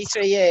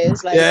 23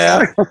 years later.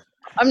 Yeah.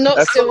 I'm not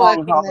That's a still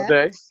long working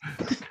there. holiday.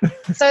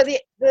 So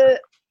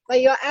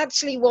they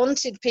actually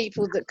wanted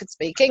people that could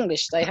speak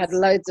English. They had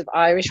loads of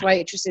Irish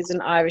waitresses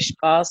and Irish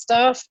bar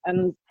staff,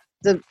 and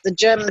the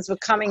Germans were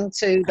coming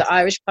to the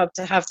Irish pub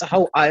to have the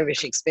whole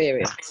Irish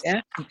experience.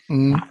 Yeah.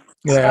 Mm.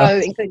 Yeah. So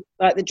including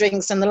like the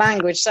drinks and the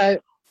language. So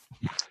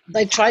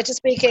they tried to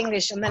speak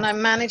English, and then I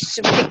managed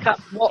to pick up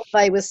what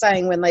they were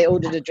saying when they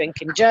ordered a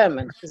drink in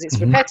German, because it's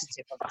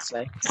repetitive,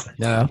 obviously.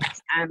 Yeah.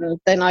 And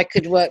then I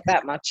could work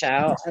that much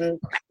out, and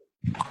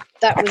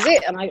that was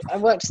it. And I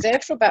worked there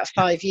for about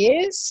 5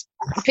 years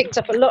and picked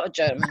up a lot of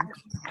German.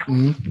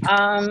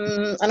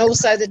 And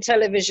also the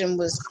television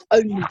was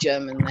only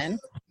German then.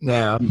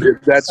 Yeah,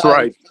 that's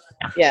right.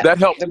 Yeah, that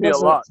helped me a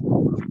lot.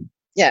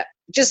 Yeah,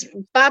 just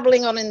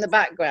babbling on in the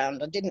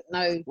background. I didn't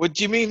know. What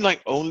do you mean,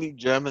 like only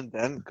German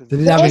then? They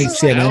didn't have any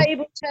wasn't like CNN.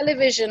 cable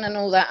television and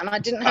all that, and I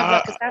didn't have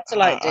like a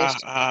satellite dish.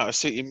 I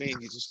see what you mean.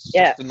 You just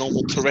the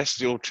normal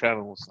terrestrial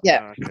channels.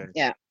 Yeah, okay.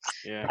 yeah.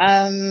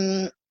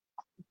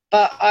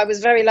 But I was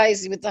very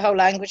lazy with the whole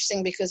language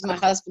thing, because my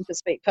husband could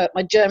speak.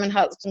 My German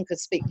husband could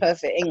speak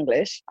perfect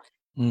English.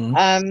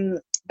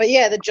 But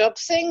yeah, the job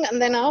thing,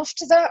 and then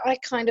after that, I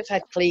kind of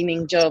had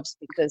cleaning jobs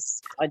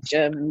because I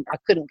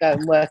couldn't go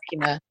and work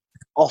in a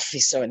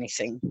office or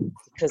anything,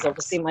 because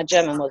obviously my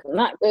German wasn't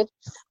that good.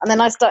 And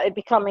then I started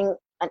becoming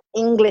an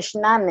English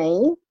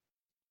nanny,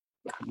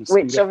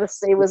 which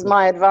obviously was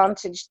my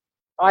advantage.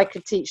 I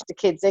could teach the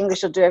kids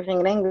English or do everything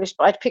in English,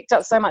 but I'd picked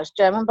up so much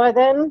German by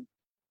then,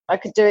 I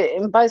could do it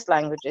in both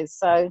languages.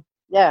 So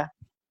yeah.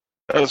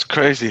 That was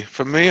crazy.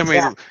 For me, I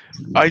mean,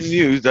 I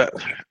knew that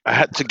I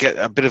had to get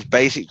a bit of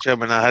basic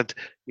German. I had,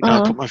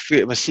 I put my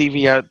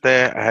CV out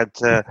there. I had,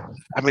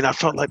 I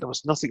felt like there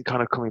was nothing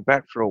kind of coming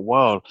back for a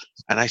while.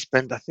 And I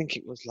spent, I think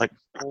it was like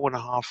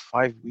 4.5,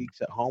 5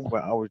 weeks at home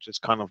where I was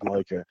just kind of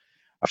like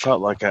I felt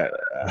like a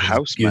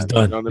houseman.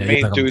 You know what I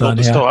mean? Doing all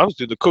the stuff. I was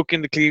doing the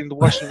cooking, the cleaning, the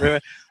washing room.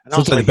 And I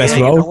was like, you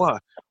know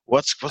what?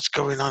 What's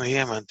going on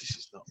here, man? This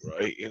is not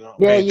right, you know.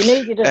 Yeah, you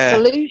needed a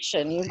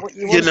solution. You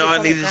wanted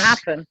something to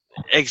happen.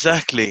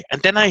 Exactly.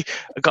 And then I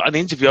got an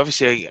interview.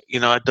 Obviously,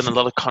 I'd done a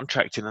lot of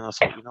contracting, and I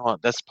thought, you know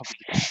what, that's probably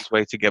the easiest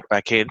way to get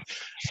back in.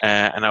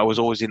 And I was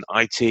always in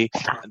IT.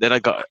 And then I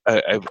got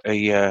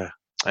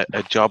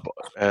a job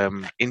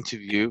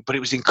interview, but it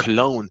was in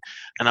Cologne,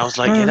 and I was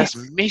like, yeah, that's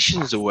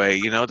missions away,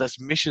 that's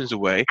missions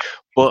away,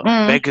 but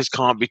beggars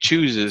can't be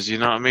choosers, you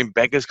know what I mean?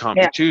 Beggars can't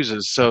be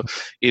choosers. So,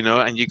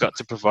 and you got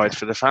to provide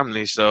for the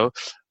family. So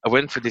I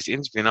went for this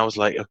interview, and I was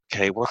like,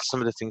 okay, what's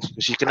some of the things?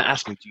 She's going to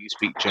ask me, do you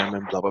speak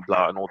German, blah, blah,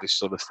 blah, and all this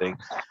sort of thing.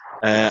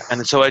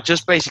 And so I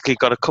just basically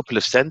got a couple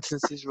of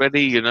sentences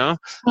ready, just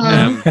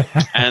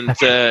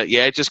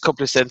a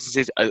couple of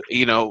sentences,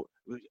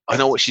 I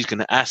know what she's going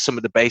to ask, some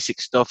of the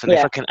basic stuff, and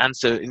if I can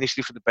answer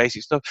initially for the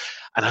basic stuff.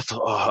 And I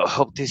thought, I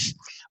hope this.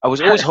 I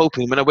was always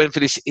hoping when I went for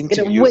this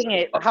interview, you're going to wing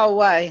it the whole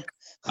way.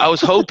 I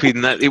was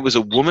hoping that it was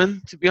a woman,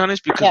 to be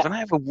honest, because when I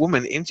have a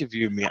woman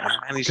interview me, I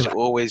manage to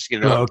always, get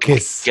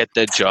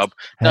the job.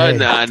 No. I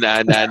mean,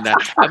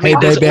 hey,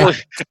 baby.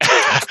 Always,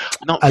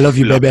 I love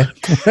you, baby.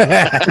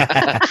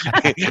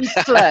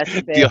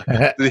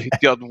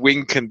 the odd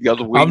wink and the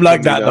other wink. I'm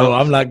like that, though.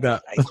 I'm like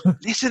that.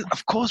 Listen,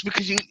 of course,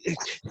 because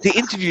the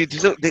interview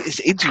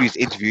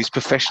is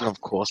professional,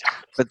 of course,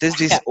 but there's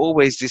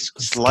always this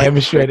slight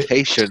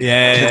irritation.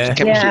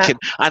 Chemistry.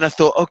 And I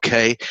thought,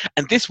 okay,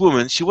 and this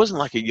woman, she wasn't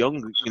like a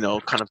young,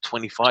 kind of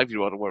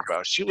 25-year-old or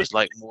whatever. She was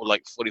like more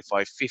like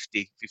 45,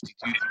 50,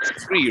 52,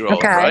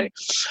 53-year-old, right?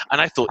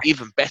 And I thought,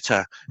 even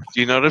better.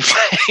 Do you know what I'm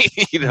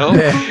saying?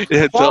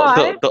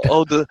 The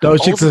older,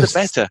 the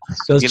better.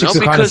 Those chicks are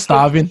kind of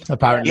starving,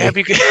 apparently. Yeah,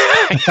 because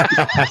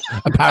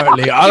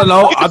apparently. I don't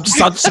know. I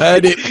just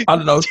heard it. I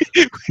don't know.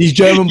 These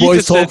German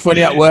boys talk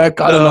funny at work.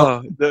 I don't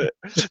know.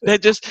 They're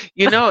just,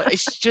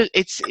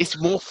 it's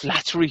more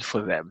flattery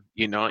for them,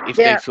 if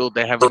they feel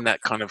they're having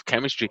that kind of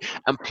chemistry.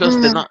 And plus,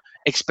 they're not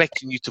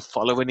expecting you to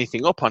follow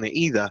anything up on it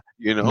either,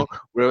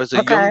 whereas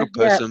a younger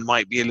person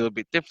might be a little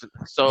bit different.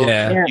 So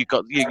you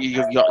got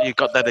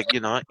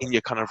that, in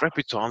your kind of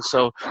repertoire. And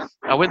so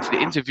I went to the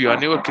interview. I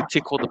knew I could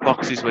tick all the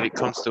boxes when it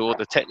comes to all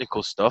the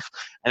technical stuff.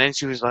 And then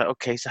she was like,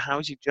 okay, so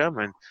how's your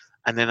German?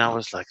 And then I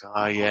was like,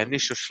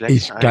 nicht so schlecht.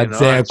 Ich kann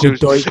sehr gut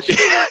Deutsch.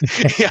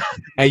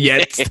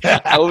 Jetzt.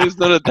 I was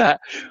none of that.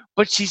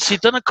 But she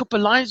done a couple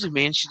of lines with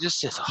me, and she just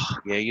says,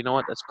 you know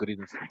what, that's good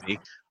enough for me.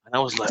 And I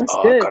was like,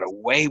 I got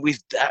away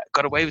with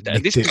that.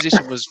 And this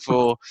position was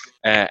for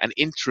an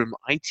interim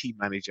IT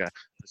manager.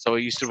 So I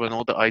used to run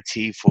all the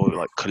IT for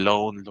like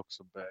Cologne,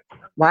 Luxembourg.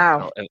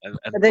 Wow.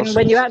 And then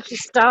when you actually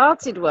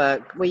started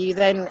work, were you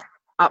then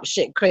up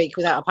shit creek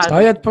without a paddle?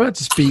 I had to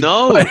speak.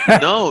 No.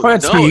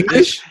 Speak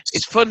English.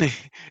 It's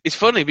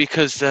funny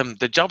because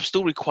the job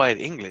still required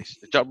English.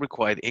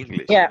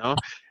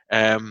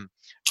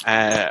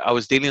 I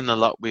was dealing a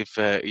lot with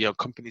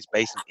companies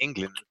based in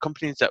England.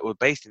 Companies that were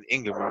based in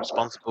England were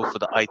responsible for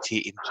the IT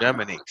in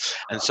Germany,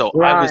 and so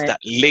I was that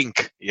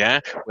link,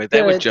 where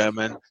they were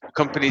German,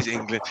 companies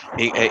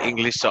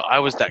English. So I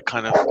was that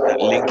kind of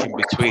that link in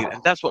between,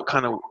 and that's what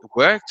kind of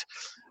worked.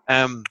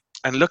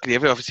 And luckily,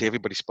 obviously,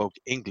 everybody spoke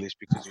English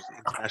because it was an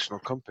international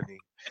company.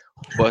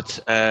 But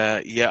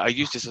I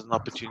used this as an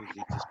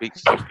opportunity to speak to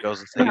some girls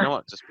and say, you know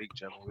what, just speak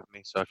German with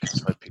me, so I can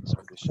try to pick some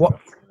English.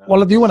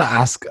 Well, I do want to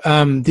ask,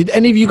 did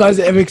any of you guys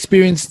ever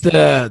experience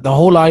the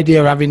whole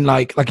idea of having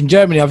like in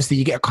Germany, obviously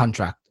you get a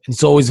contract, and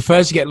it's always the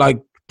first you get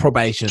like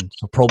probation,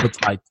 so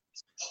Probezeit.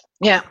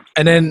 Yeah.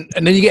 And then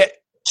you get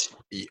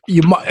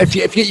if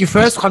you get your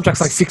first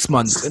contract's like 6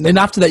 months, and then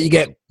after that you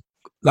get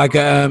like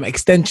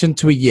extension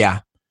to a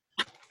year.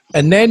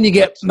 And then you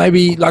get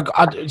maybe like,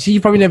 you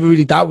probably never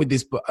really dealt with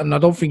this, and I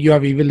don't think you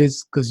have either,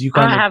 Liz, because you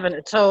kind I of haven't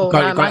at all.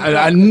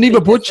 and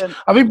neither Butch.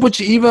 I think Butch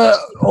either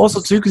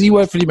also too, because he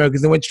worked for the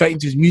Americans and went straight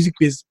into his music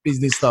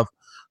business stuff.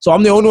 So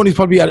I'm the only one who's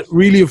probably had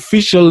really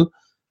official,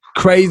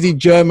 crazy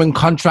German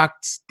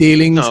contracts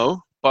dealings.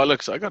 No,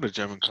 bollocks! I got a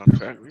German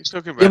contract. What are you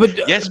talking about? Yeah,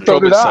 but, yes,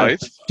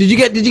 Probezeit. Did you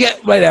get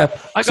right there?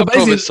 I got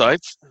Probezeit.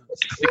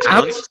 6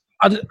 months.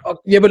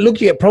 Yeah, but look,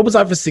 you get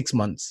Probezeit for 6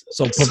 months,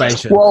 so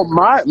probation. Well,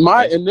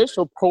 my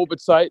initial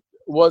Probezeit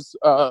was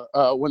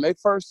when they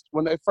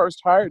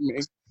first hired me.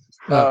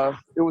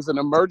 It was an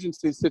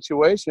emergency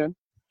situation,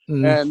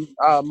 and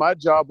my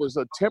job was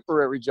a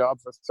temporary job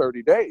for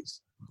 30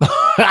 days.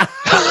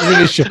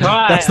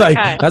 That's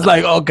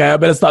like okay, I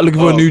better start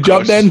looking for a new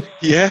job then.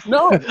 Yeah.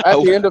 No, at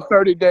the end of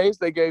 30 days,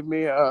 they gave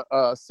me a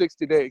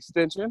 60-day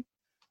extension.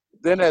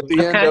 Then at the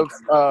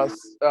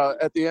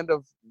end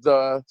of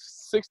the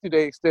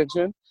 60-day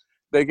extension,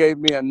 they gave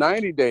me a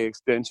 90-day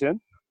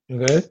extension.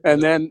 Okay.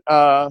 And then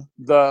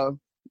the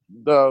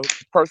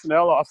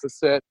personnel officer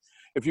said,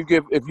 if you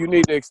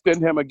need to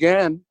extend him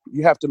again,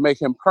 you have to make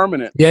him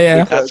permanent.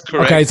 Yeah. That's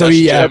correct. Okay, so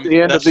at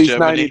the end of these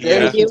 90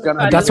 days, he's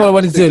gonna. That's what I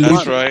wanted to do.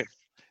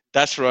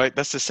 That's right.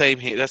 That's the same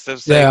here. That's the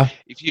same. Yeah.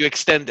 If you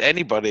extend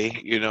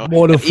anybody,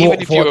 more than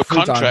even if you're a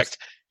contract. Times.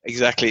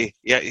 Exactly.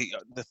 Yeah.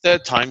 The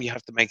third time you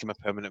have to make him a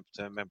permanent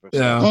member.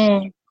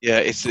 So, yeah.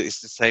 It's the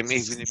same.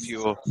 Even if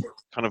you're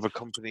kind of a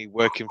company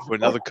working for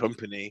another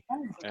company,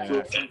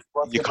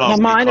 you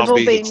can't. Mine have all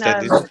been.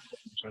 Extended.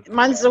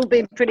 Mine's all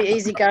been pretty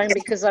easy going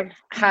because I've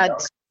had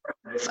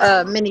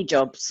mini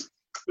jobs.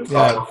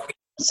 Yeah.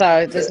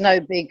 So there's no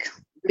big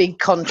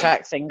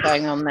contract thing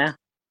going on there.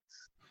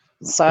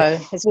 So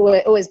it's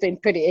always been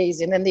pretty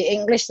easy. And then the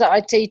English that I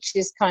teach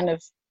is kind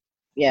of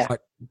not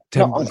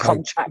on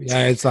contract.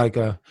 It's like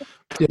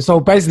so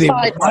basically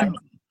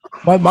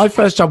my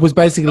first job was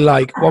basically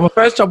like, my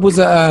first job was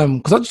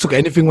because I just took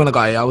anything when I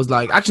got here. I was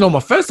like, actually no, my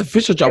first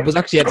official job was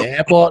actually at the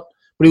airport,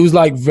 but it was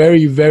like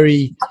very,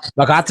 very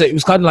like it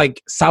was kind of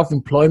like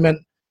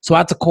self-employment. So I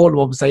had to call them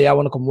up and say, I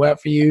want to come work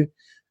for you.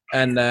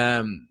 And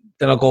then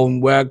I'll go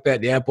and work there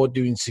at the airport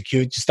doing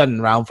security, just standing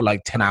around for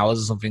like 10 hours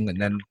or something, and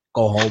then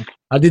go home.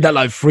 I did that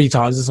like 3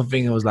 times or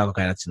something. And I was like,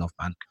 okay, that's enough,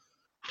 man.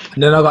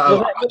 And then I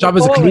got a job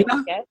as a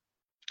cleaner.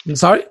 I'm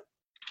sorry?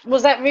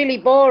 Was that really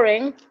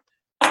boring?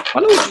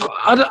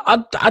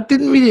 I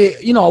didn't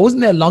really, I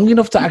wasn't there long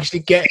enough to actually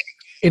get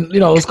in,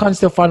 I was kind of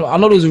still finding. I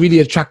know there was a really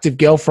attractive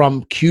girl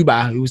from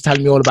Cuba who was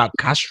telling me all about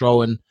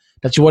Castro and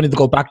that she wanted to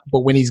go back,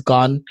 but when he's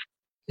gone,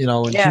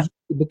 and she was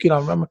looking, I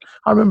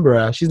remember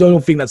her. She's the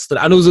only thing that stood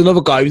out. And there was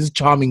another guy, he was a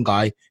charming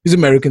guy. He was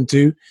American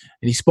too,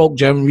 and he spoke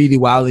German really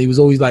well. He was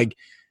always like,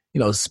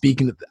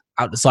 speaking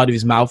out the side of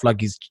his mouth,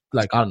 like he's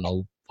like, I don't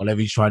know, whatever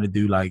he's trying to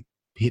do, like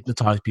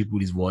hypnotize people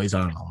with his voice. I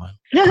don't know,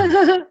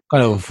 man.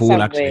 Kind of a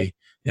fool, actually.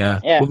 Yeah.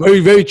 Well,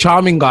 very, very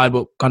charming guy,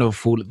 but kind of a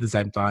fool at the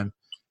same time.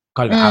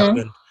 Kind of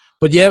arrogant.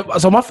 But yeah,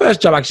 so my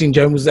first job actually in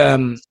Germany was,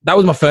 that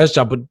was my first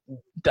job, but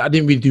I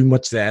didn't really do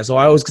much there. So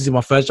I always consider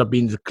my first job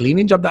being the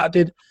cleaning job that I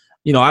did.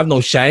 I have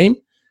no shame.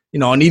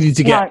 I needed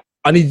to get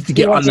on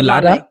the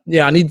ladder. Money.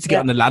 Yeah, I needed to get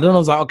on the ladder. And I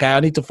was like, okay, I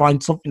need to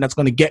find something that's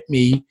going to get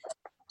me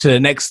to the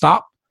next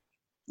stop.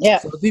 Yeah.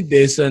 So I did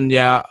this, and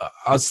I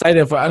stayed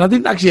there and I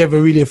didn't actually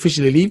ever really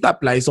officially leave that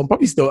place. So I'm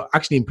probably still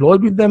actually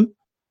employed with them.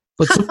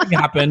 But something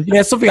happened.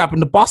 Yeah, something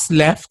happened. The boss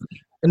left,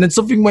 and then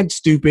something went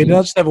stupid, and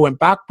I just never went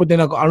back. But then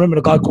I remember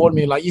the guy called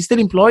me like, "You still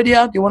employed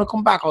here? Do you want to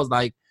come back?" I was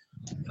like,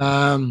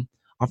 "I'll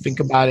think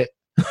about it."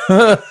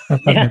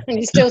 Yeah,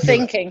 you're still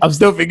thinking. I'm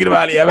still thinking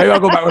about it. Yeah, maybe I'll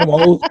go back when I'm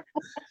old.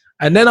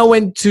 And then I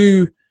went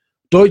to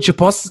Deutsche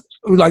Post.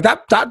 Like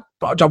that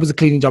job was a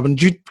cleaning job, and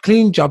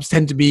cleaning jobs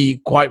tend to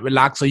be quite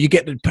relaxed. So you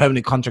get the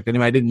permanent contract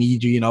anyway. I didn't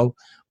need you,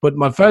 But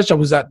my first job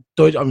was at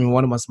Deutsche. I mean,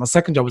 my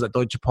second job was at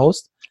Deutsche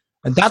Post,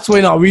 and that's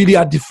when I really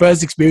had the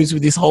first experience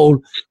with this whole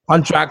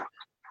contract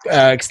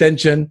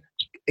extension,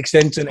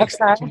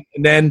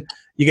 and then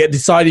you get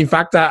deciding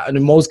factor. And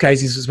in most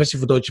cases, especially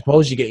for Deutsche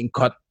Post, you're getting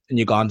cut and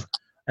you're gone.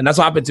 And that's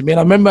what happened to me. And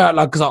I remember,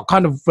 because I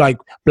kind of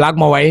blagged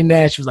my way in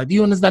there. She was like, "Do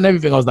you understand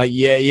everything?" I was like,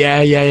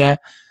 "Yeah."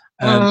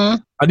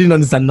 I didn't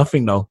understand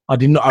nothing though. I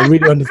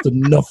really understood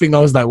nothing. I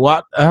was like,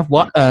 "What?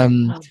 What?"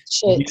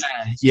 Shit.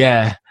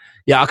 Yeah.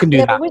 I can do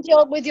that.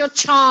 But with your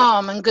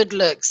charm and good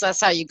looks, that's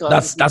how you got.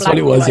 That's what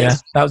it was. Yeah,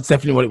 that was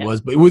definitely what it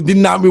was. But it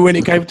didn't happen when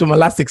it came to my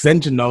last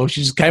extension. though.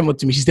 She just came up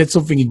to me. She said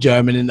something in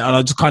German, and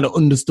I just kind of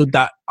understood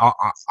that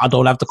I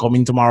don't have to come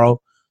in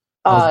tomorrow.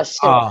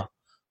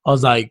 I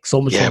was like,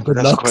 so much for good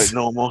that's looks. Quite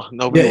normal.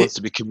 Nobody wants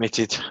to be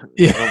committed.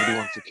 Yeah. Nobody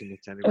wants to commit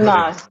anybody.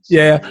 No.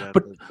 Yeah.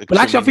 But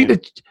actually,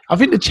 I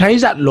think they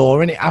changed that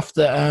law in it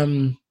after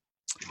a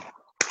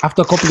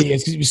couple of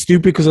years. It was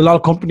stupid because a lot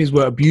of companies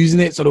were abusing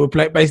it, so they were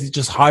basically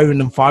just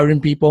hiring and firing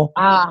people.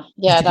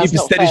 Yeah, that's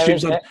not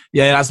fair.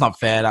 Yeah, that's not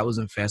fair. That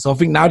wasn't fair. So I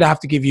think now they have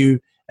to give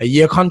you a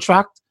year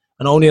contract,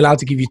 and only allowed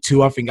to give you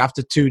 2. I think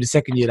after 2, the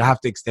second year they have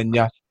to extend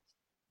you.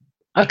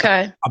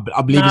 Okay.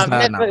 I believe it's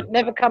I've now.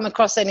 never come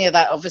across any of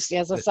that. Obviously,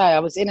 as I say, I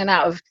was in and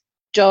out of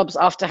jobs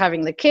after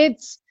having the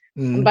kids,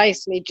 and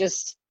basically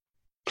just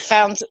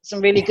found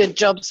some really good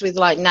jobs with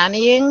like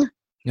nannying.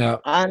 Yeah.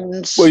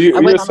 And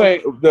you're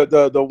saying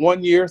the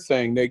 1 year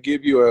thing, they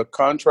give you a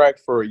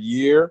contract for a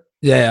year.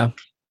 Yeah.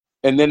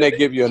 And then they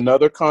give you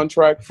another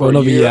contract for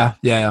another a year.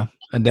 Yeah.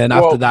 And then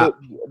after that,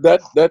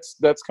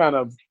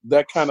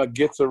 that kind of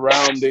gets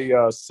around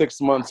the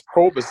 6 months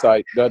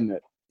proboscite, doesn't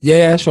it?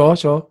 Yeah,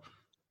 sure.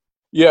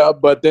 Yeah,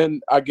 but then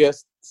I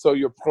guess so.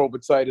 Your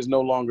proboscite is no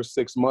longer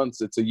 6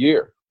 months; it's a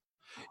year.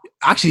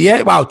 Actually,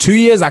 yeah, wow, 2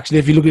 years actually,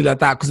 if you look at it like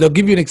that, because they'll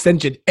give you an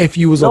extension if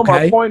you was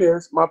okay.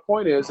 My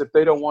point is, if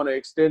they don't want to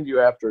extend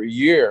you after a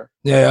year,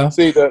 yeah.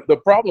 See,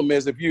 the problem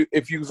is if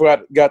you've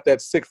got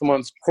that 6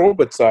 months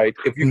proboscite,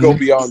 if you go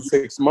beyond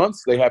 6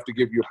 months, they have to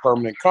give you a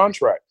permanent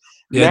contract.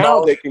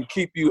 Now they can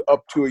keep you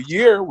up to a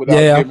year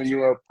without giving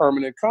you a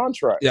permanent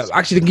contract. Yeah,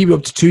 actually, they can give you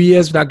up to 2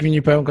 years without giving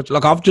you a permanent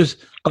contract. Like, I've just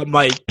got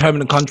my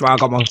permanent contract. I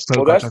got my permanent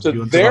contract. Well,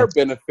 that's to their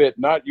benefit,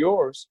 not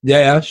yours.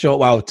 Yeah, sure.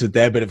 Well, to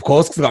their benefit, of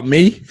course, because they got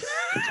me.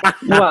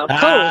 Well, of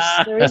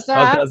course, there is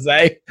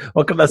that.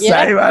 What can I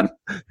say, man?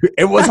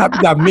 Everyone's happy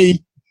to have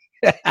me.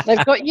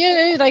 They've got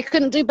you. They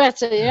couldn't do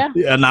better, yeah?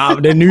 Yeah, nah,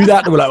 they knew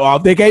that. They were like, well,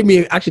 they gave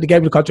me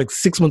the contract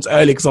 6 months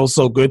early because I was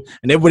so good.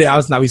 And everybody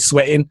else now is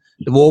sweating.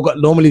 They've all got,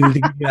 normally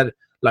they give me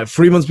like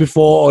 3 months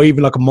before or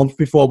even like a month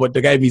before, but they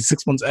gave me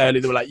 6 months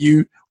early. They were like,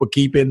 you were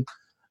keeping.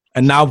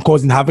 And now I'm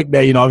causing havoc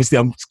there. You know, obviously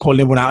I'm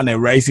calling everyone out on their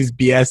racist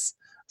BS.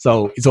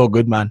 So it's all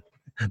good, man.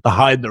 The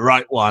hide the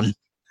right one.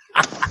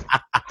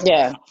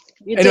 Yeah,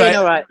 you're doing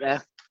all right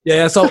there.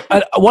 Yeah, so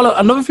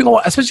another thing,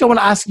 especially I want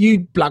to ask you,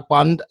 Black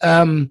Bond,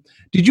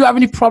 did you have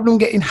any problem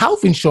getting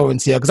health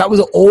insurance here? Because that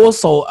was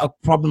also a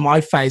problem I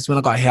faced when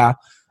I got here.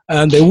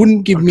 And they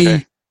wouldn't give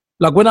me,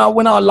 like when I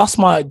lost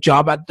my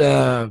job at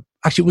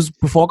actually it was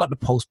before I got the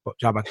post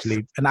job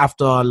actually. And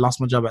after I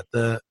lost my job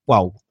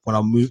when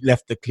I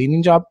left the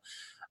cleaning job.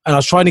 And I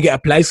was trying to get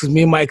a place because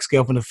me and my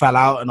ex-girlfriend had fell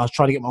out and I was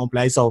trying to get my own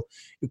place. So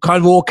it kind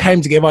of all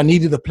came together. I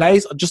needed a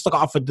place. I just got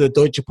offered the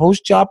Deutsche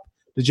Post job,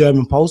 the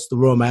German Post, the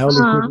Royal Mail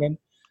equivalent.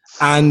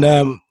 And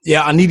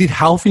I needed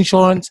health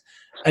insurance,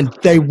 and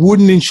they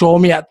wouldn't insure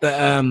me at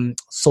the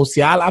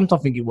Sozialamt, I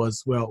think it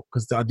was. Well,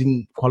 because I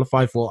didn't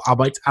qualify for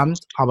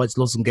Arbeitsamt,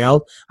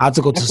 Arbeitslosengeld. I had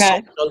to go to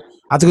social.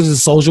 I had to go to the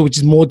social, which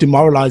is more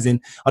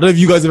demoralizing. I don't know if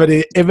you guys have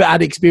ever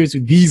had experience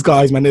with these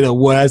guys, man. They're the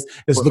worst.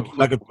 It's looking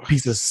like a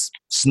piece of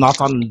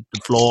snot on the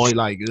floor,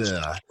 like.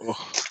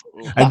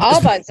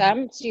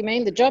 Arbeitsamt, you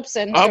mean the job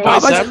centre?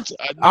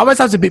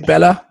 Arbeitsamt's a bit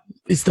better.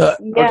 It's the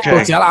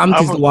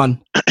Sozialamt is the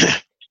one.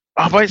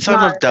 Arbeitsamt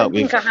I've dealt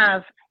with. I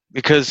have.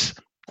 Because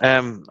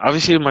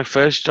obviously in my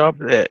first job,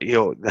 the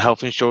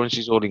health insurance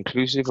is all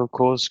inclusive, of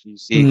course. You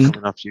see it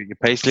coming off your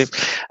payslip.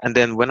 And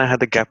then when I had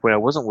the gap where I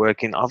wasn't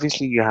working,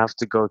 obviously you have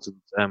to go to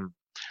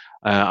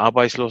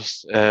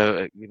Arbeitslos,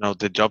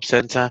 the job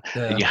center,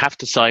 and you have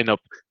to sign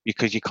up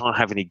because you can't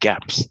have any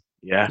gaps.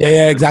 Yeah,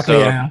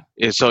 exactly.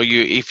 So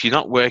if you're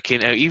not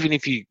working, even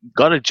if you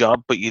got a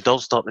job but you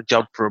don't start the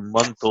job for a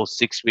month or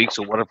 6 weeks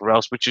or whatever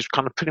else, which is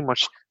kind of pretty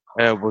much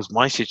was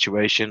my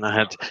situation.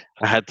 I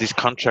had this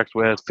contract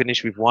where I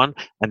finished with one,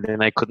 and then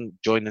I couldn't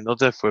join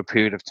another for a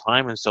period of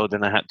time, and so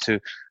then I had to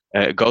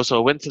go. So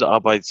I went to the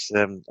Arbeits.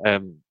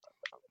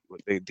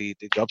 The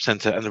job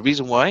center, and the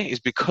reason why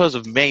is because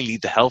of mainly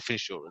the health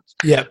insurance.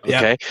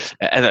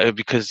 And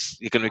because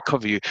you can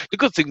recover you. The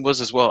good thing was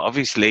as well,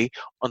 obviously,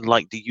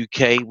 unlike the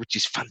UK, which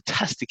is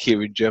fantastic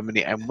here in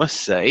Germany, I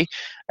must say,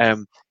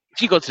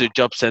 if you go to the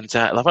job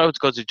center, like if I were to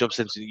go to the job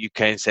center in the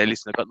UK and say,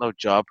 listen, I've got no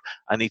job,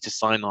 I need to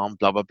sign on,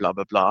 blah blah blah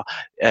blah blah.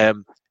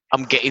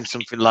 I'm getting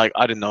something like,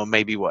 I don't know,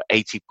 maybe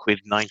 80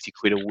 quid, 90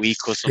 quid a week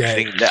or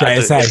something.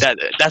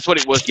 That's what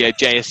it was. Yeah,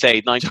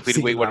 JSA, 90 quid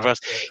a week, whatever else.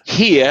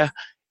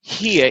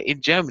 Here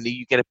in Germany,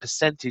 you get a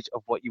percentage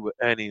of what you were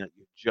earning at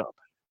your job.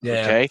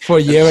 Okay, for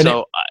a year.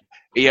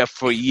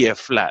 For a year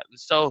flat. And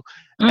so,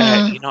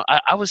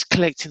 I was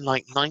collecting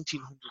like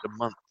 1,900 a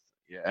month.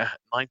 Yeah,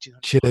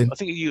 1,900. I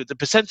think the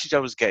percentage I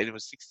was getting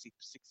was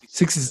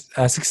 67%.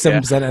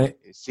 67%.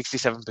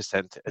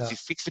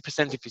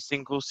 60% if you're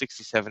single,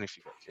 67% if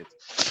you got kids.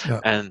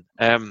 And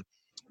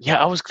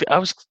I was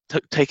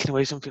taking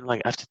away something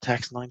like after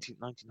tax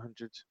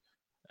 1,900.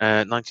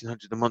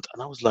 1,900 a month,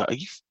 and I was like, "Are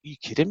you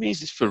kidding me?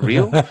 Is this for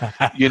real?"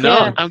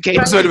 I'm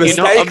getting.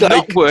 I'm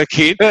not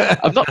working.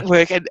 I'm not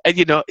working, and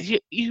you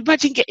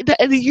imagine getting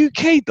that in the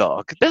UK,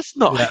 dog. That's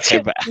not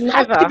ever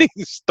happening,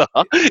 star.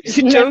 It's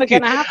never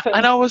gonna happen.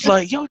 And I was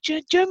like, "Yo,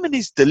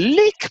 Germany's the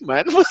lick,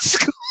 man.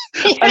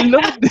 I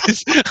love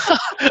this.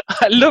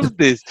 I love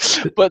this."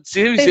 But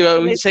seriously, I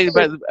was saying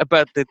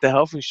about the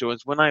health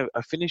insurance. When I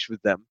finished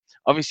with them,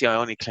 obviously I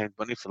only claimed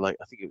money for I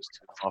think it was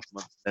 2.5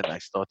 months. Then I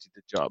started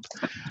the job.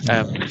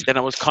 Then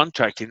I was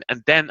contracting,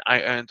 and then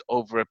I earned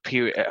over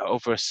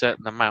a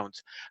certain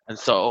amount, and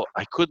so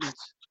I couldn't.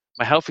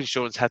 My health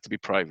insurance had to be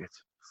private.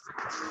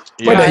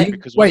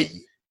 Wait,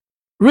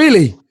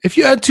 really? If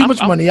you earn too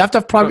much money, you have to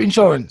have private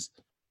insurance.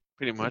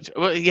 Pretty much.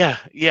 Well, yeah.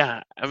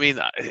 I mean,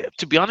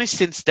 to be honest,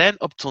 since then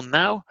up till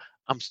now,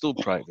 I'm still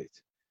private.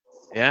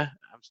 Yeah,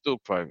 I'm still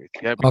private.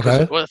 Yeah, because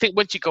Okay. well, I think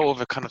once you go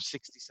over kind of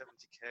 60,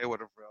 70K,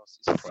 whatever else,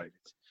 it's private.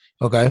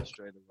 Okay.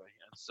 Straight away.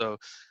 And so,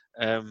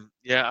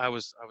 yeah, I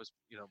was,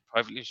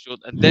 privately insured,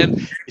 and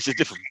then it's a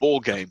different ball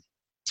game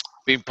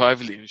being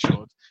privately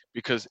insured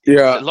because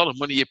Yeah. it's a lot of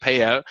money you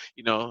pay out.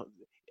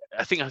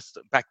 I think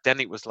back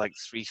then it was like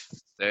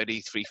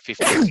 330,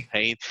 350 I was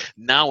paying.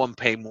 Now I'm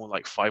paying more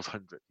like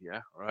 500. Yeah,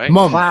 right.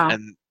 Mom. Wow.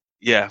 And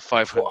yeah,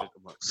 500 a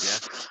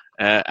month.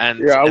 Yeah, and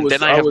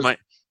then I I have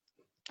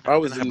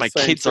was in my the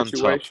same kids on top.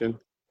 situation.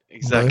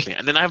 Exactly.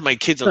 And then I have my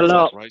kids A on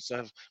lot. top, right? So I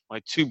have my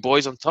 2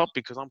 boys on top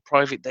because I'm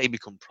private. They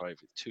become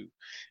private too.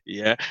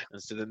 Yeah. And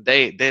so then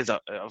there's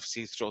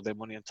obviously throw their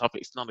money on top.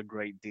 It's not a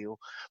great deal.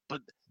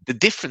 But the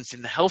difference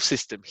in the health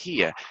system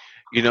here,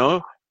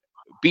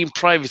 being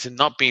private and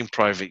not being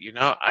private,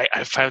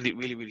 I found it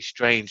really, really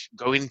strange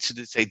going to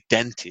the, say,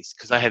 dentist,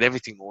 because I had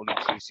everything all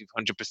inclusive,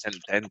 100%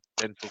 dental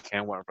care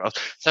and whatever else.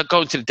 So I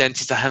go to the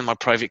dentist, I hand my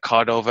private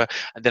card over,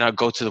 and then I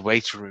go to the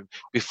waiting room.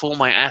 Before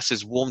my ass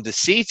has warmed the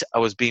seat, I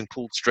was being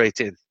pulled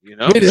straight in,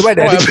 Really? Wait,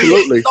 Oh,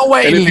 absolutely. No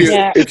waiting And list.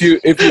 Yeah. if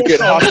you get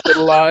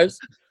hospitalized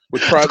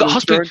with private got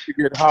insurance, you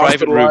get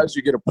private room. hospitalized,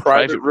 you get a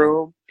private Private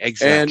room,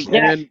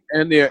 Exactly.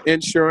 and the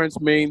insurance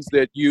means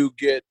that you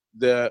get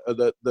the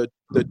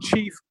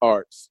chief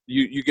arts.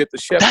 You get the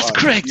chef. That's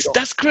arts. correct. You don't-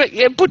 That's correct.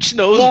 Yeah, Butch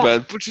knows, Yeah.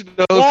 man. Butch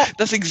knows. Yeah.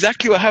 That's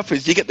exactly what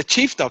happens. You get the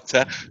chief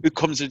doctor who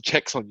comes and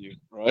checks on you,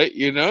 right?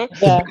 Yeah.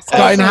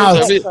 Guy in the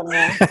house.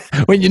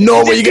 When you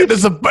get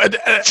this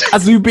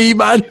Azubi,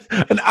 man,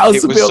 an house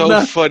It was built so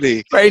now.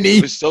 funny. Rainy.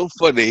 It was so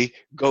funny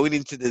going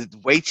into the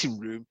waiting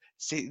room,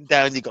 sitting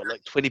down. You got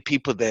like 20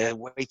 people there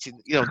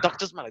waiting.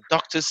 Doctors,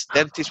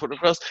 dentists,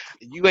 whatever else.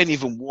 And you ain't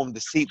even warmed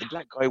the seat. The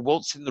black guy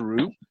walks in the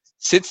room,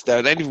 sits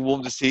down, ain't even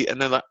warmed the seat,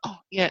 and they're like, "Oh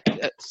yeah,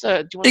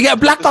 sir, do you want You to get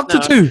a black talk to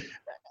us doctor now?" too.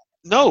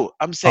 No,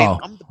 I'm saying Oh.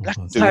 I'm the black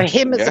dude. So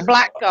him as yeah? a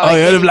black guy. Oh,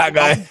 you're the getting black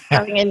guy.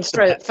 Coming in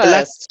straight The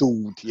black first.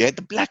 dude,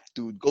 the black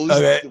dude goes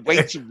Okay. to the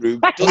waiting room,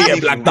 You doesn't get a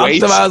even black wait,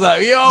 doctor. I was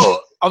like, yo,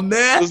 I'm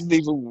there. doesn't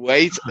even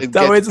wait, and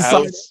Don't wait gets to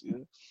out.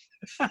 sign.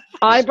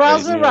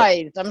 Eyebrows crazy, are yeah.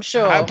 raised, I'm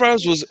sure.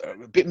 Eyebrows was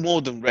a bit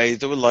more than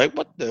raised. They were like,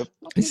 "What the?"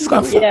 He's just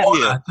got a Yeah.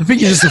 footballer. I think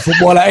he's just a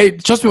footballer. Hey,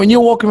 trust me, when you're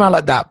walking around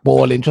like that,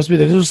 balling, trust me,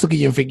 they just look at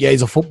you and think, yeah,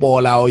 he's a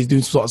footballer or he's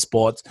doing some sort of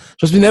sports.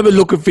 Trust me, never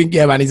look and think,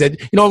 yeah, man, he said,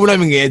 we're not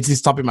even getting into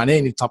this topic, man.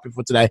 Ain't the topic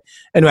for today.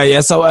 Anyway,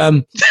 yeah, so,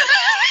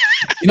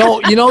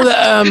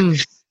 the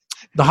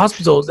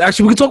hospitals.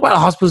 Actually, we can talk about the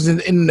hospitals in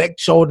the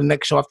next show or the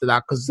next show after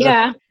that. Because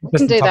Yeah, we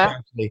can do that.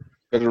 Actually.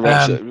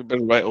 We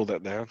better write all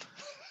that down.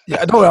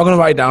 Yeah, don't worry, I'm going to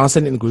write it down. I'll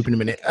send it in the group in a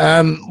minute.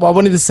 What I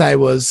wanted to say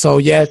was, so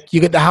yeah, you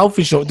get the health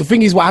insurance. The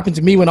thing is, what happened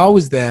to me when I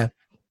was there,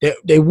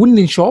 they wouldn't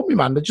insure me,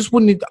 man. They just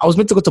wouldn't. I was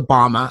meant to go to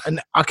Barmer, and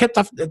I kept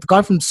the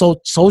guy from the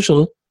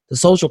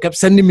social kept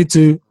sending me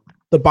to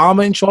the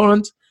Barmer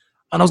insurance,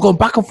 and I was going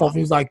back and forth.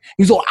 He was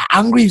all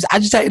angry, he was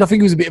agitated. I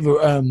think he was a bit of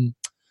an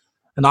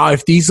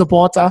RFD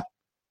supporter,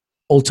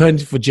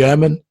 alternative for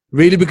German,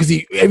 really, because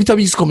every time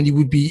he used to come in, he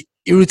would be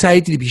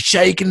irritated, he'd be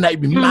shaking,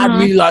 he'd be mad,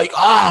 really like,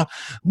 why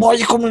are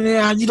you coming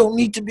here? You don't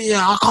need to be here.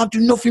 I can't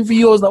do nothing for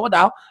you. I was like, what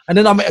now? And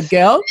then I met a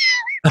girl,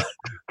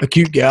 a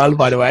cute girl,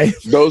 by the way.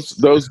 Those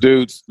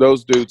dudes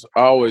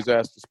always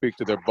ask to speak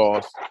to their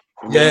boss.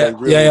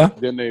 Yeah.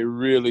 Then they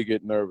really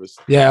get nervous.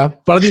 Yeah,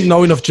 but I didn't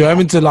know enough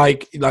German to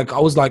like I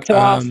was like, To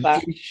ask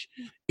that.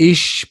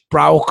 ich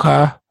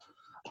brauche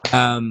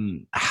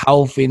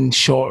health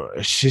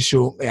insurance.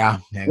 Yeah.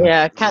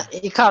 Yeah,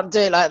 you can't do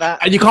it like that.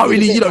 And you can't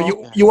really,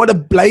 you want to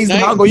blaze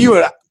them out and go, you were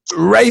a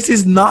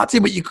racist Nazi,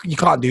 but you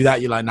can't do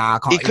that. You're like, nah,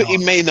 I can't. He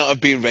may not have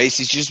been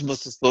racist. You just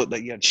must have thought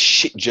that you had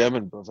shit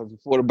German, bro. Have you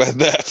thought about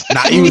that?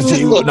 Nah, he was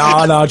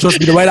no. Trust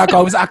me, the way that guy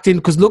was acting.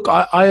 Because look,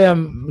 I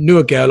knew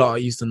a girl I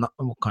used to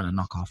kind of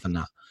knock off and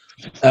that.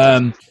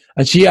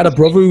 And she had a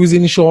brother who was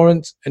in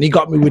insurance, and he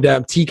got me with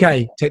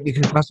TK,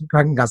 Technical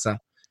Krankenkasse.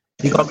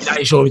 He got me that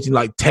insurance in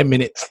like 10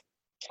 minutes.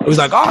 It was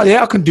like, oh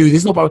yeah, I can do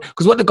this, no problem.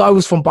 Because what the guy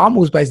was from Barmer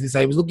was basically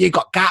saying was, look, you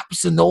got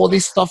gaps and all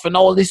this stuff. And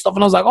I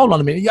was like, hold on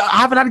a minute, I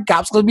haven't had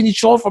gaps because I've been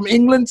insured from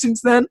England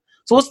since then.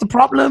 So what's the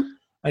problem?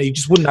 And he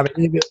just wouldn't have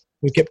any of it.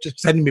 He kept just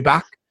sending me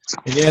back.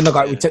 And yeah, I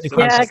got with Technical.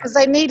 Yeah, because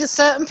they need a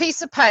certain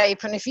piece of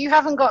paper, and if you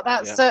haven't got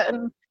that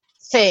certain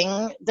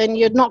thing, then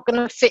you're not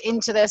going to fit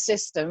into their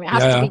system. It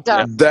has to be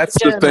done. That's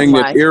the thing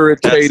that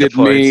irritated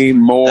me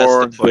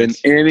more than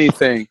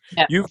anything.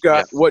 Yeah.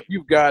 What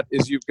you've got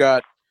is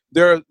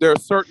there are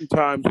certain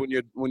times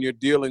when you're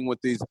dealing with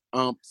these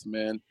umps,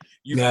 man.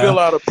 You fill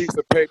out a piece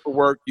of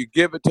paperwork, you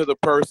give it to the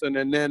person,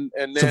 and then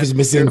they're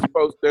supposed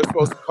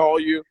to call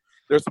you.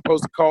 They're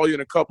supposed to call you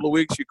in a couple of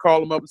weeks. You call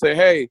them up and say,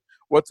 hey,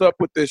 what's up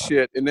with this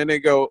shit? And then they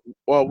go,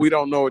 well, we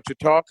don't know what you're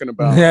talking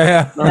about.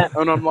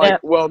 And I'm like,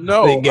 well,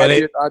 no, I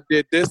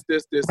did this,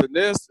 and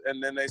this.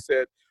 And then they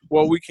said,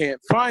 well, we can't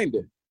find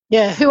it.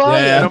 Yeah, who are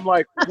you? And I'm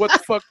like, what the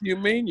fuck do you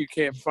mean you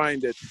can't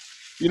find it?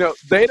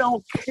 They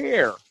don't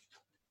care.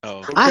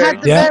 Oh. I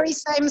had the very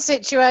same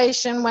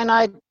situation when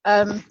I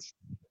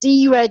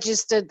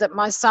deregistered that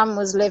my son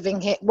wasn't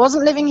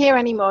living here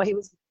anymore. He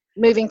was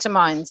moving to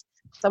Mines.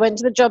 So I went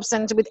to the job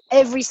centre with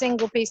every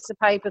single piece of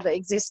paper that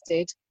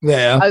existed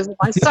over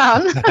my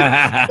son,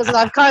 because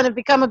I've kind of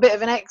become a bit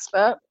of an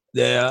expert.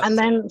 Yeah. And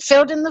then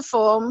filled in the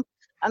form,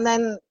 and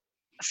then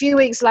a few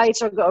weeks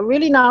later I got a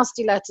really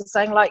nasty letter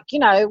saying, like, you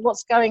know,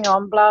 what's going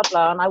on, blah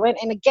blah. And I went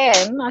in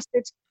again. I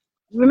said,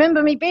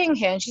 remember me being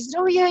here? And she said,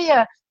 oh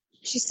yeah.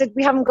 She said,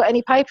 we haven't got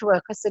any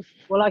paperwork. I said,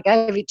 well, I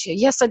gave it to you.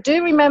 Yes, I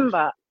do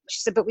remember. She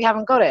said, but we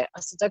haven't got it.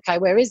 I said, okay,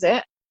 where is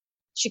it?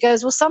 She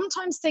goes, well,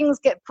 sometimes things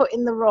get put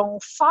in the wrong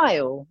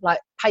file, like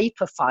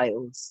paper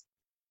files,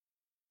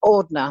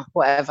 Ordner,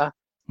 whatever.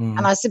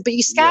 And I said, but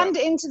you scanned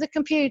it into the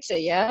computer,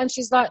 yeah? And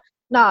she's like,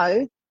 no.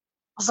 I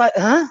was like,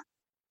 huh?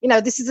 You know,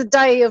 this is a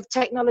day of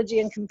technology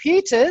and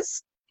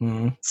computers.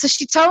 So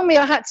she told me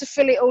I had to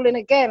fill it all in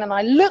again, and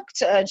I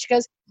looked at her and she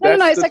goes, no,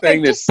 That's it's the okay.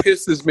 thing that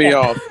pisses me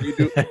off. You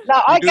do,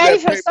 no, I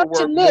gave her such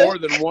a look. More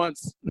than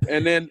once,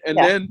 and then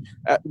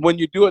when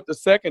you do it the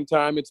second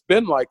time, it's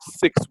been like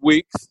 6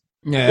 weeks.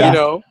 Yeah. You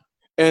know,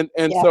 and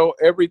so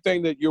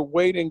everything that you're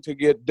waiting to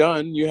get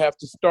done, you have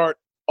to start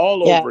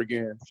all over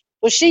again.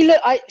 Well, she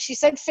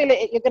said, fill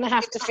it. You're going to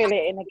have to fill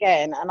it in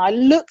again. And I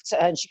looked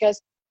at her and she goes,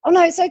 oh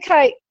no, it's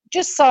okay.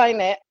 Just sign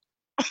it.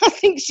 I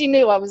think she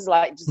knew I was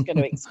like just going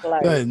to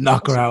explode.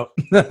 Knock her out.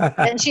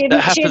 And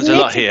that happens a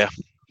lot here.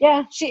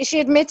 Yeah, she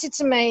admitted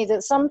to me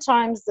that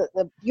sometimes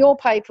your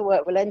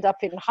paperwork will end up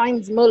in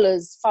Heinz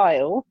Muller's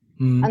file,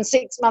 and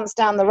 6 months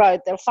down the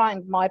road they'll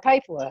find my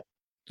paperwork.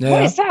 Yeah.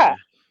 What is that?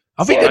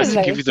 I think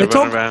give you the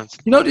runaround.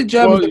 You know, the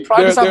Germans, the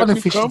private they're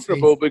have too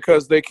comfortable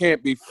because they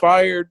can't be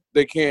fired.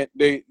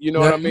 You know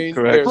what I mean?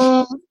 Correct.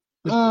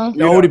 The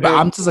only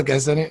Beamtes, I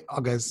guess, isn't it?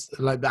 I guess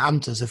like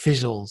Beamtes,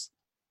 officials.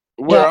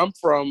 Where I'm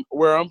from,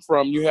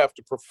 you have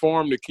to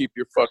perform to keep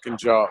your fucking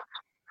job.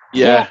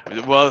 Yeah.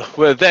 Well,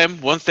 with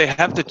them, once they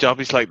have the job,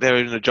 it's like they're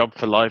in a job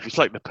for life. It's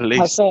like the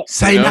police.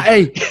 Saying that,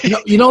 hey,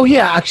 you know,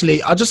 here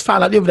actually, I just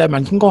found out the other day,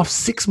 man. You can go off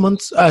 6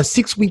 weeks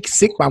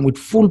sick, man, with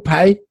full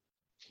pay.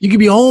 You can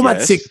be home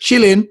at sick,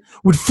 chilling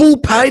with full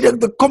pay.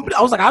 The company,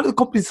 I was like, how did the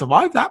company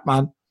survive that,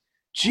 man?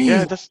 Jeez.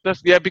 Yeah, that's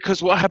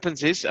because what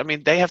happens is, I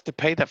mean, they have to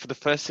pay that for the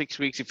first 6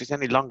 weeks. If it's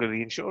any longer,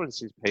 the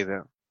insurances pay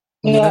that.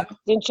 Yeah,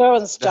 the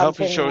insurance. The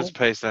health insurance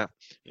pays that.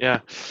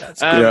 Yeah,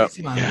 that's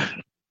crazy, man. Yeah.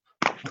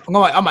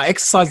 I might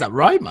exercise that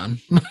right, man.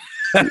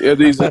 Yeah,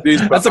 these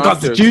that's a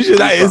constitution.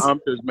 That is,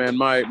 man.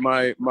 My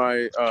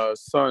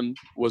son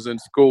was in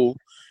school,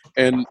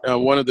 and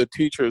one of the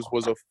teachers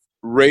was a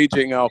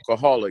raging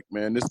alcoholic.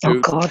 Man, this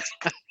dude. Oh God.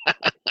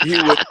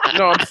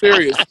 I'm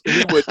serious.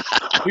 He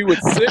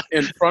would sit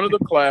in front of the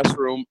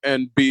classroom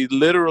and be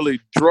literally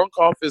drunk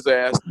off his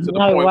ass to the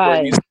point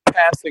where he's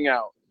passing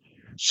out.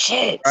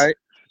 Shit. Right.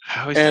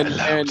 How is that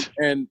allowed?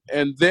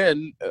 And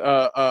then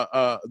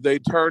they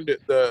turned it.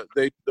 The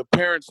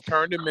parents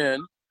turned him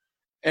in,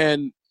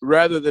 and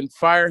rather than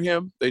fire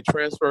him, they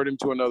transferred him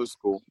to another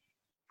school.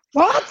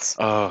 What?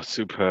 Oh,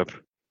 superb.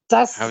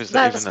 How is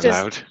that even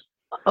allowed?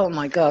 Oh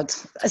my God.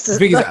 Yeah,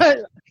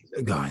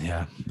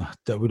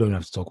 we don't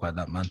have to talk about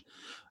that, man.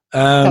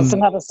 That's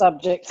another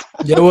subject.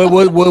 Yeah,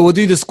 we'll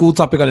do the school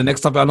topic on the next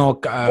topic. I know.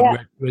 Kind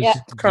of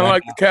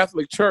like the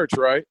Catholic Church,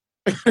 right?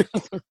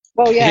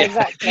 Well, yeah,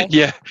 exactly.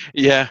 Yeah.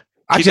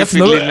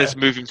 Actually, that's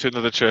moving to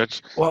another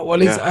church. Well,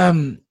 it's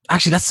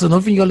actually that's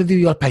another thing you gotta do.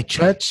 You gotta pay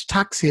church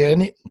tax here,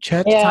 isn't it?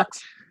 Church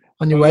tax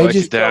on your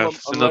wages.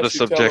 That's another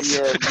subject.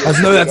 That's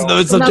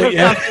another subject.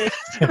 Yeah.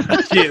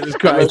 Jesus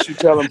Christ! Unless you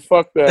tell them,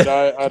 fuck that.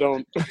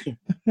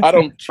 I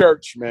don't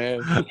church,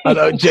 man. I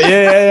don't.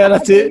 Yeah.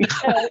 That's it.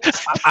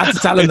 I had to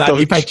tell him that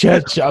you pay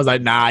church. I was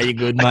like, nah, you're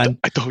good, man.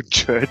 I don't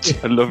church.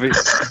 I love it.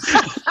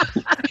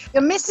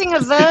 You're missing a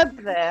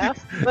verb there,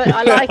 but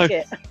I like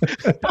it.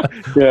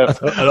 Yeah,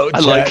 I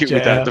like it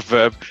without the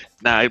verb.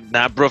 Nah,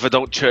 brother,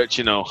 don't church.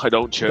 You know, I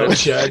don't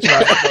church. Don't church,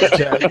 right? Don't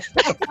church.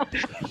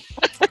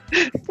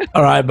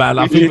 All right, man.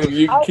 I think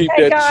you can keep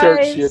that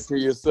church shit to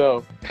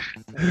yourself.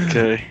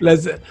 Okay.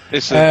 Let's.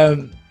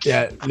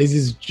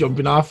 Lizzie's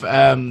jumping off.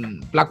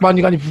 Black Man,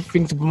 you got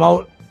anything to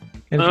promote?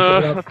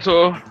 That's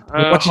all.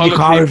 Watching your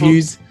car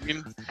reviews.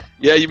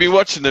 Yeah, you've been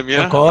watching them,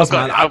 yeah. Of course,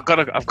 man. I've got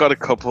a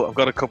couple. I've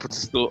got a couple to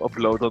still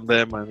upload on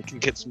there, man. We can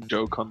get some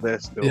joke on there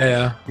still.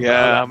 Yeah.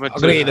 I'm gonna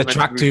get you the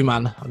track too,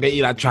 man. I'll get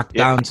you that track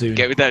down too.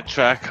 Get me that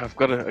track. I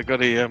got a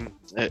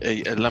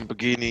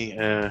Lamborghini,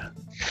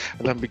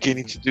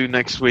 to do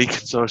next week,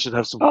 so I should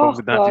have some fun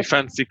with that. If you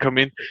fancy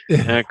coming,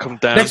 come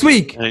down next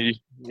week.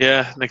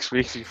 Next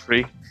week if you're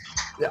free.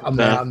 Yeah, I'm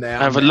there.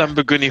 I have a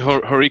Lamborghini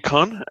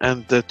Huracan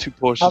and 2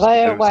 Porsches. Are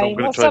they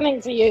Wayne? What's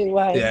something for you,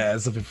 Wayne? Yeah,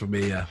 something for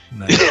me. Yeah.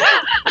 No.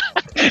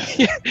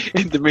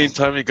 In the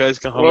meantime, you guys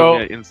can follow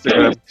me on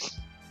Instagram.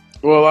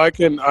 Well, I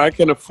can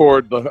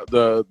afford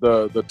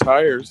the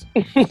tires.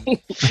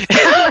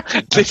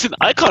 Listen,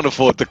 I can't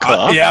afford the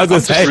car. I was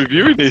gonna say,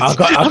 reviewing it. I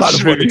can't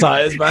afford the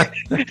tires, man.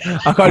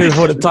 I can't even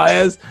afford the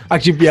tires.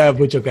 Actually, yeah,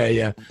 but okay,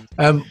 yeah.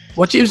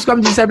 What Instagram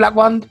did you say, Black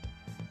One?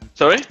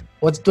 Sorry?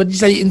 What did you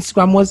say your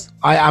Instagram was?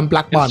 I am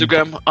Black Bond.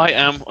 Instagram, I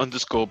am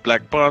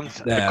 _Black Bond.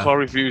 Yeah. The car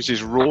reviews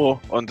is raw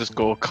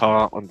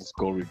 _car_reviews.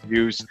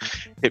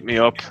 Hit me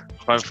up.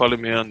 Try and follow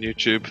me on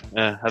YouTube.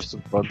 Have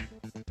some fun.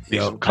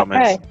 Leave some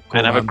comments. Okay.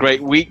 And have a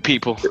great week,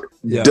 people.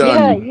 Yeah. Done.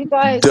 Yeah, you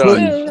guys Done.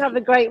 too. Have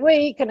a great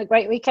week and a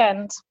great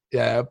weekend.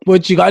 Yeah.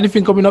 But you got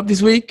anything coming up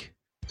this week?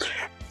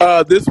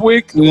 This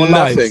week, You want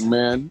lives? nothing,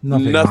 man.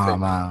 Nothing.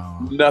 Nothing. Oh,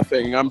 no.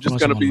 Nothing. I'm just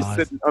What's gonna my be life?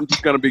 sitting. I'm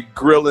just gonna be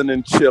grilling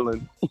and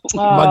chilling.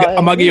 I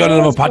might get you on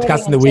another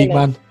podcast in the week,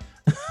 man.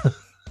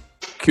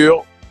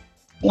 Cool.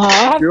 No, I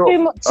have Cool.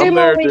 two I'm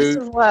more there, weeks dude.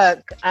 of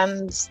work,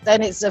 and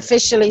then it's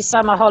officially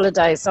summer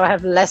holiday, so I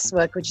have less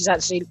work, which is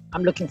actually,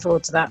 I'm looking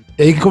forward to that.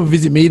 Yeah, you can come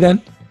visit me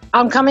then.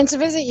 I'm coming to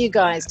visit you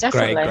guys,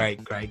 definitely.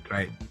 Great.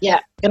 Yeah,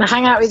 gonna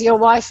hang out with your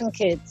wife and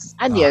kids,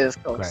 and you,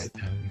 of course.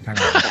 Great. Hang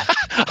on.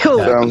 Cool.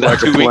 Sounds Done that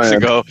like a 2 weeks plan.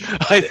 ago.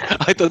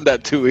 I done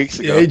that 2 weeks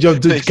ago. Yeah, he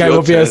jumped in, It's came your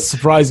up here, turn.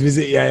 surprise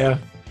visit. Yeah.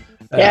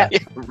 Yeah.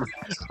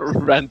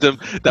 Random,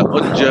 that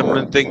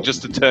un-German thing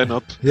just to turn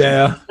up.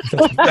 Yeah.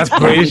 That's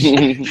British.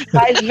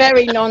 That is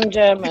very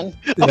non-German.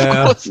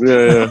 Yeah.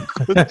 Yeah.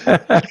 I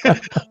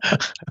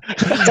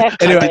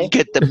Definitely. didn't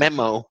get the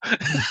memo.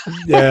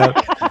 Yeah.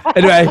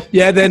 Anyway,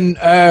 yeah. Then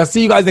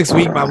see you guys next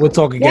week, man. We'll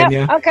talk again.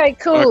 Yep. Yeah. Okay,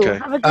 cool. Okay.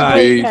 Have a good Alright.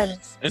 weekend.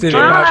 See you. Enjoy.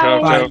 Bye.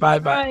 Ciao, Bye. ciao. Bye.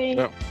 Bye.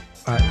 Bye.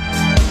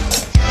 Bye.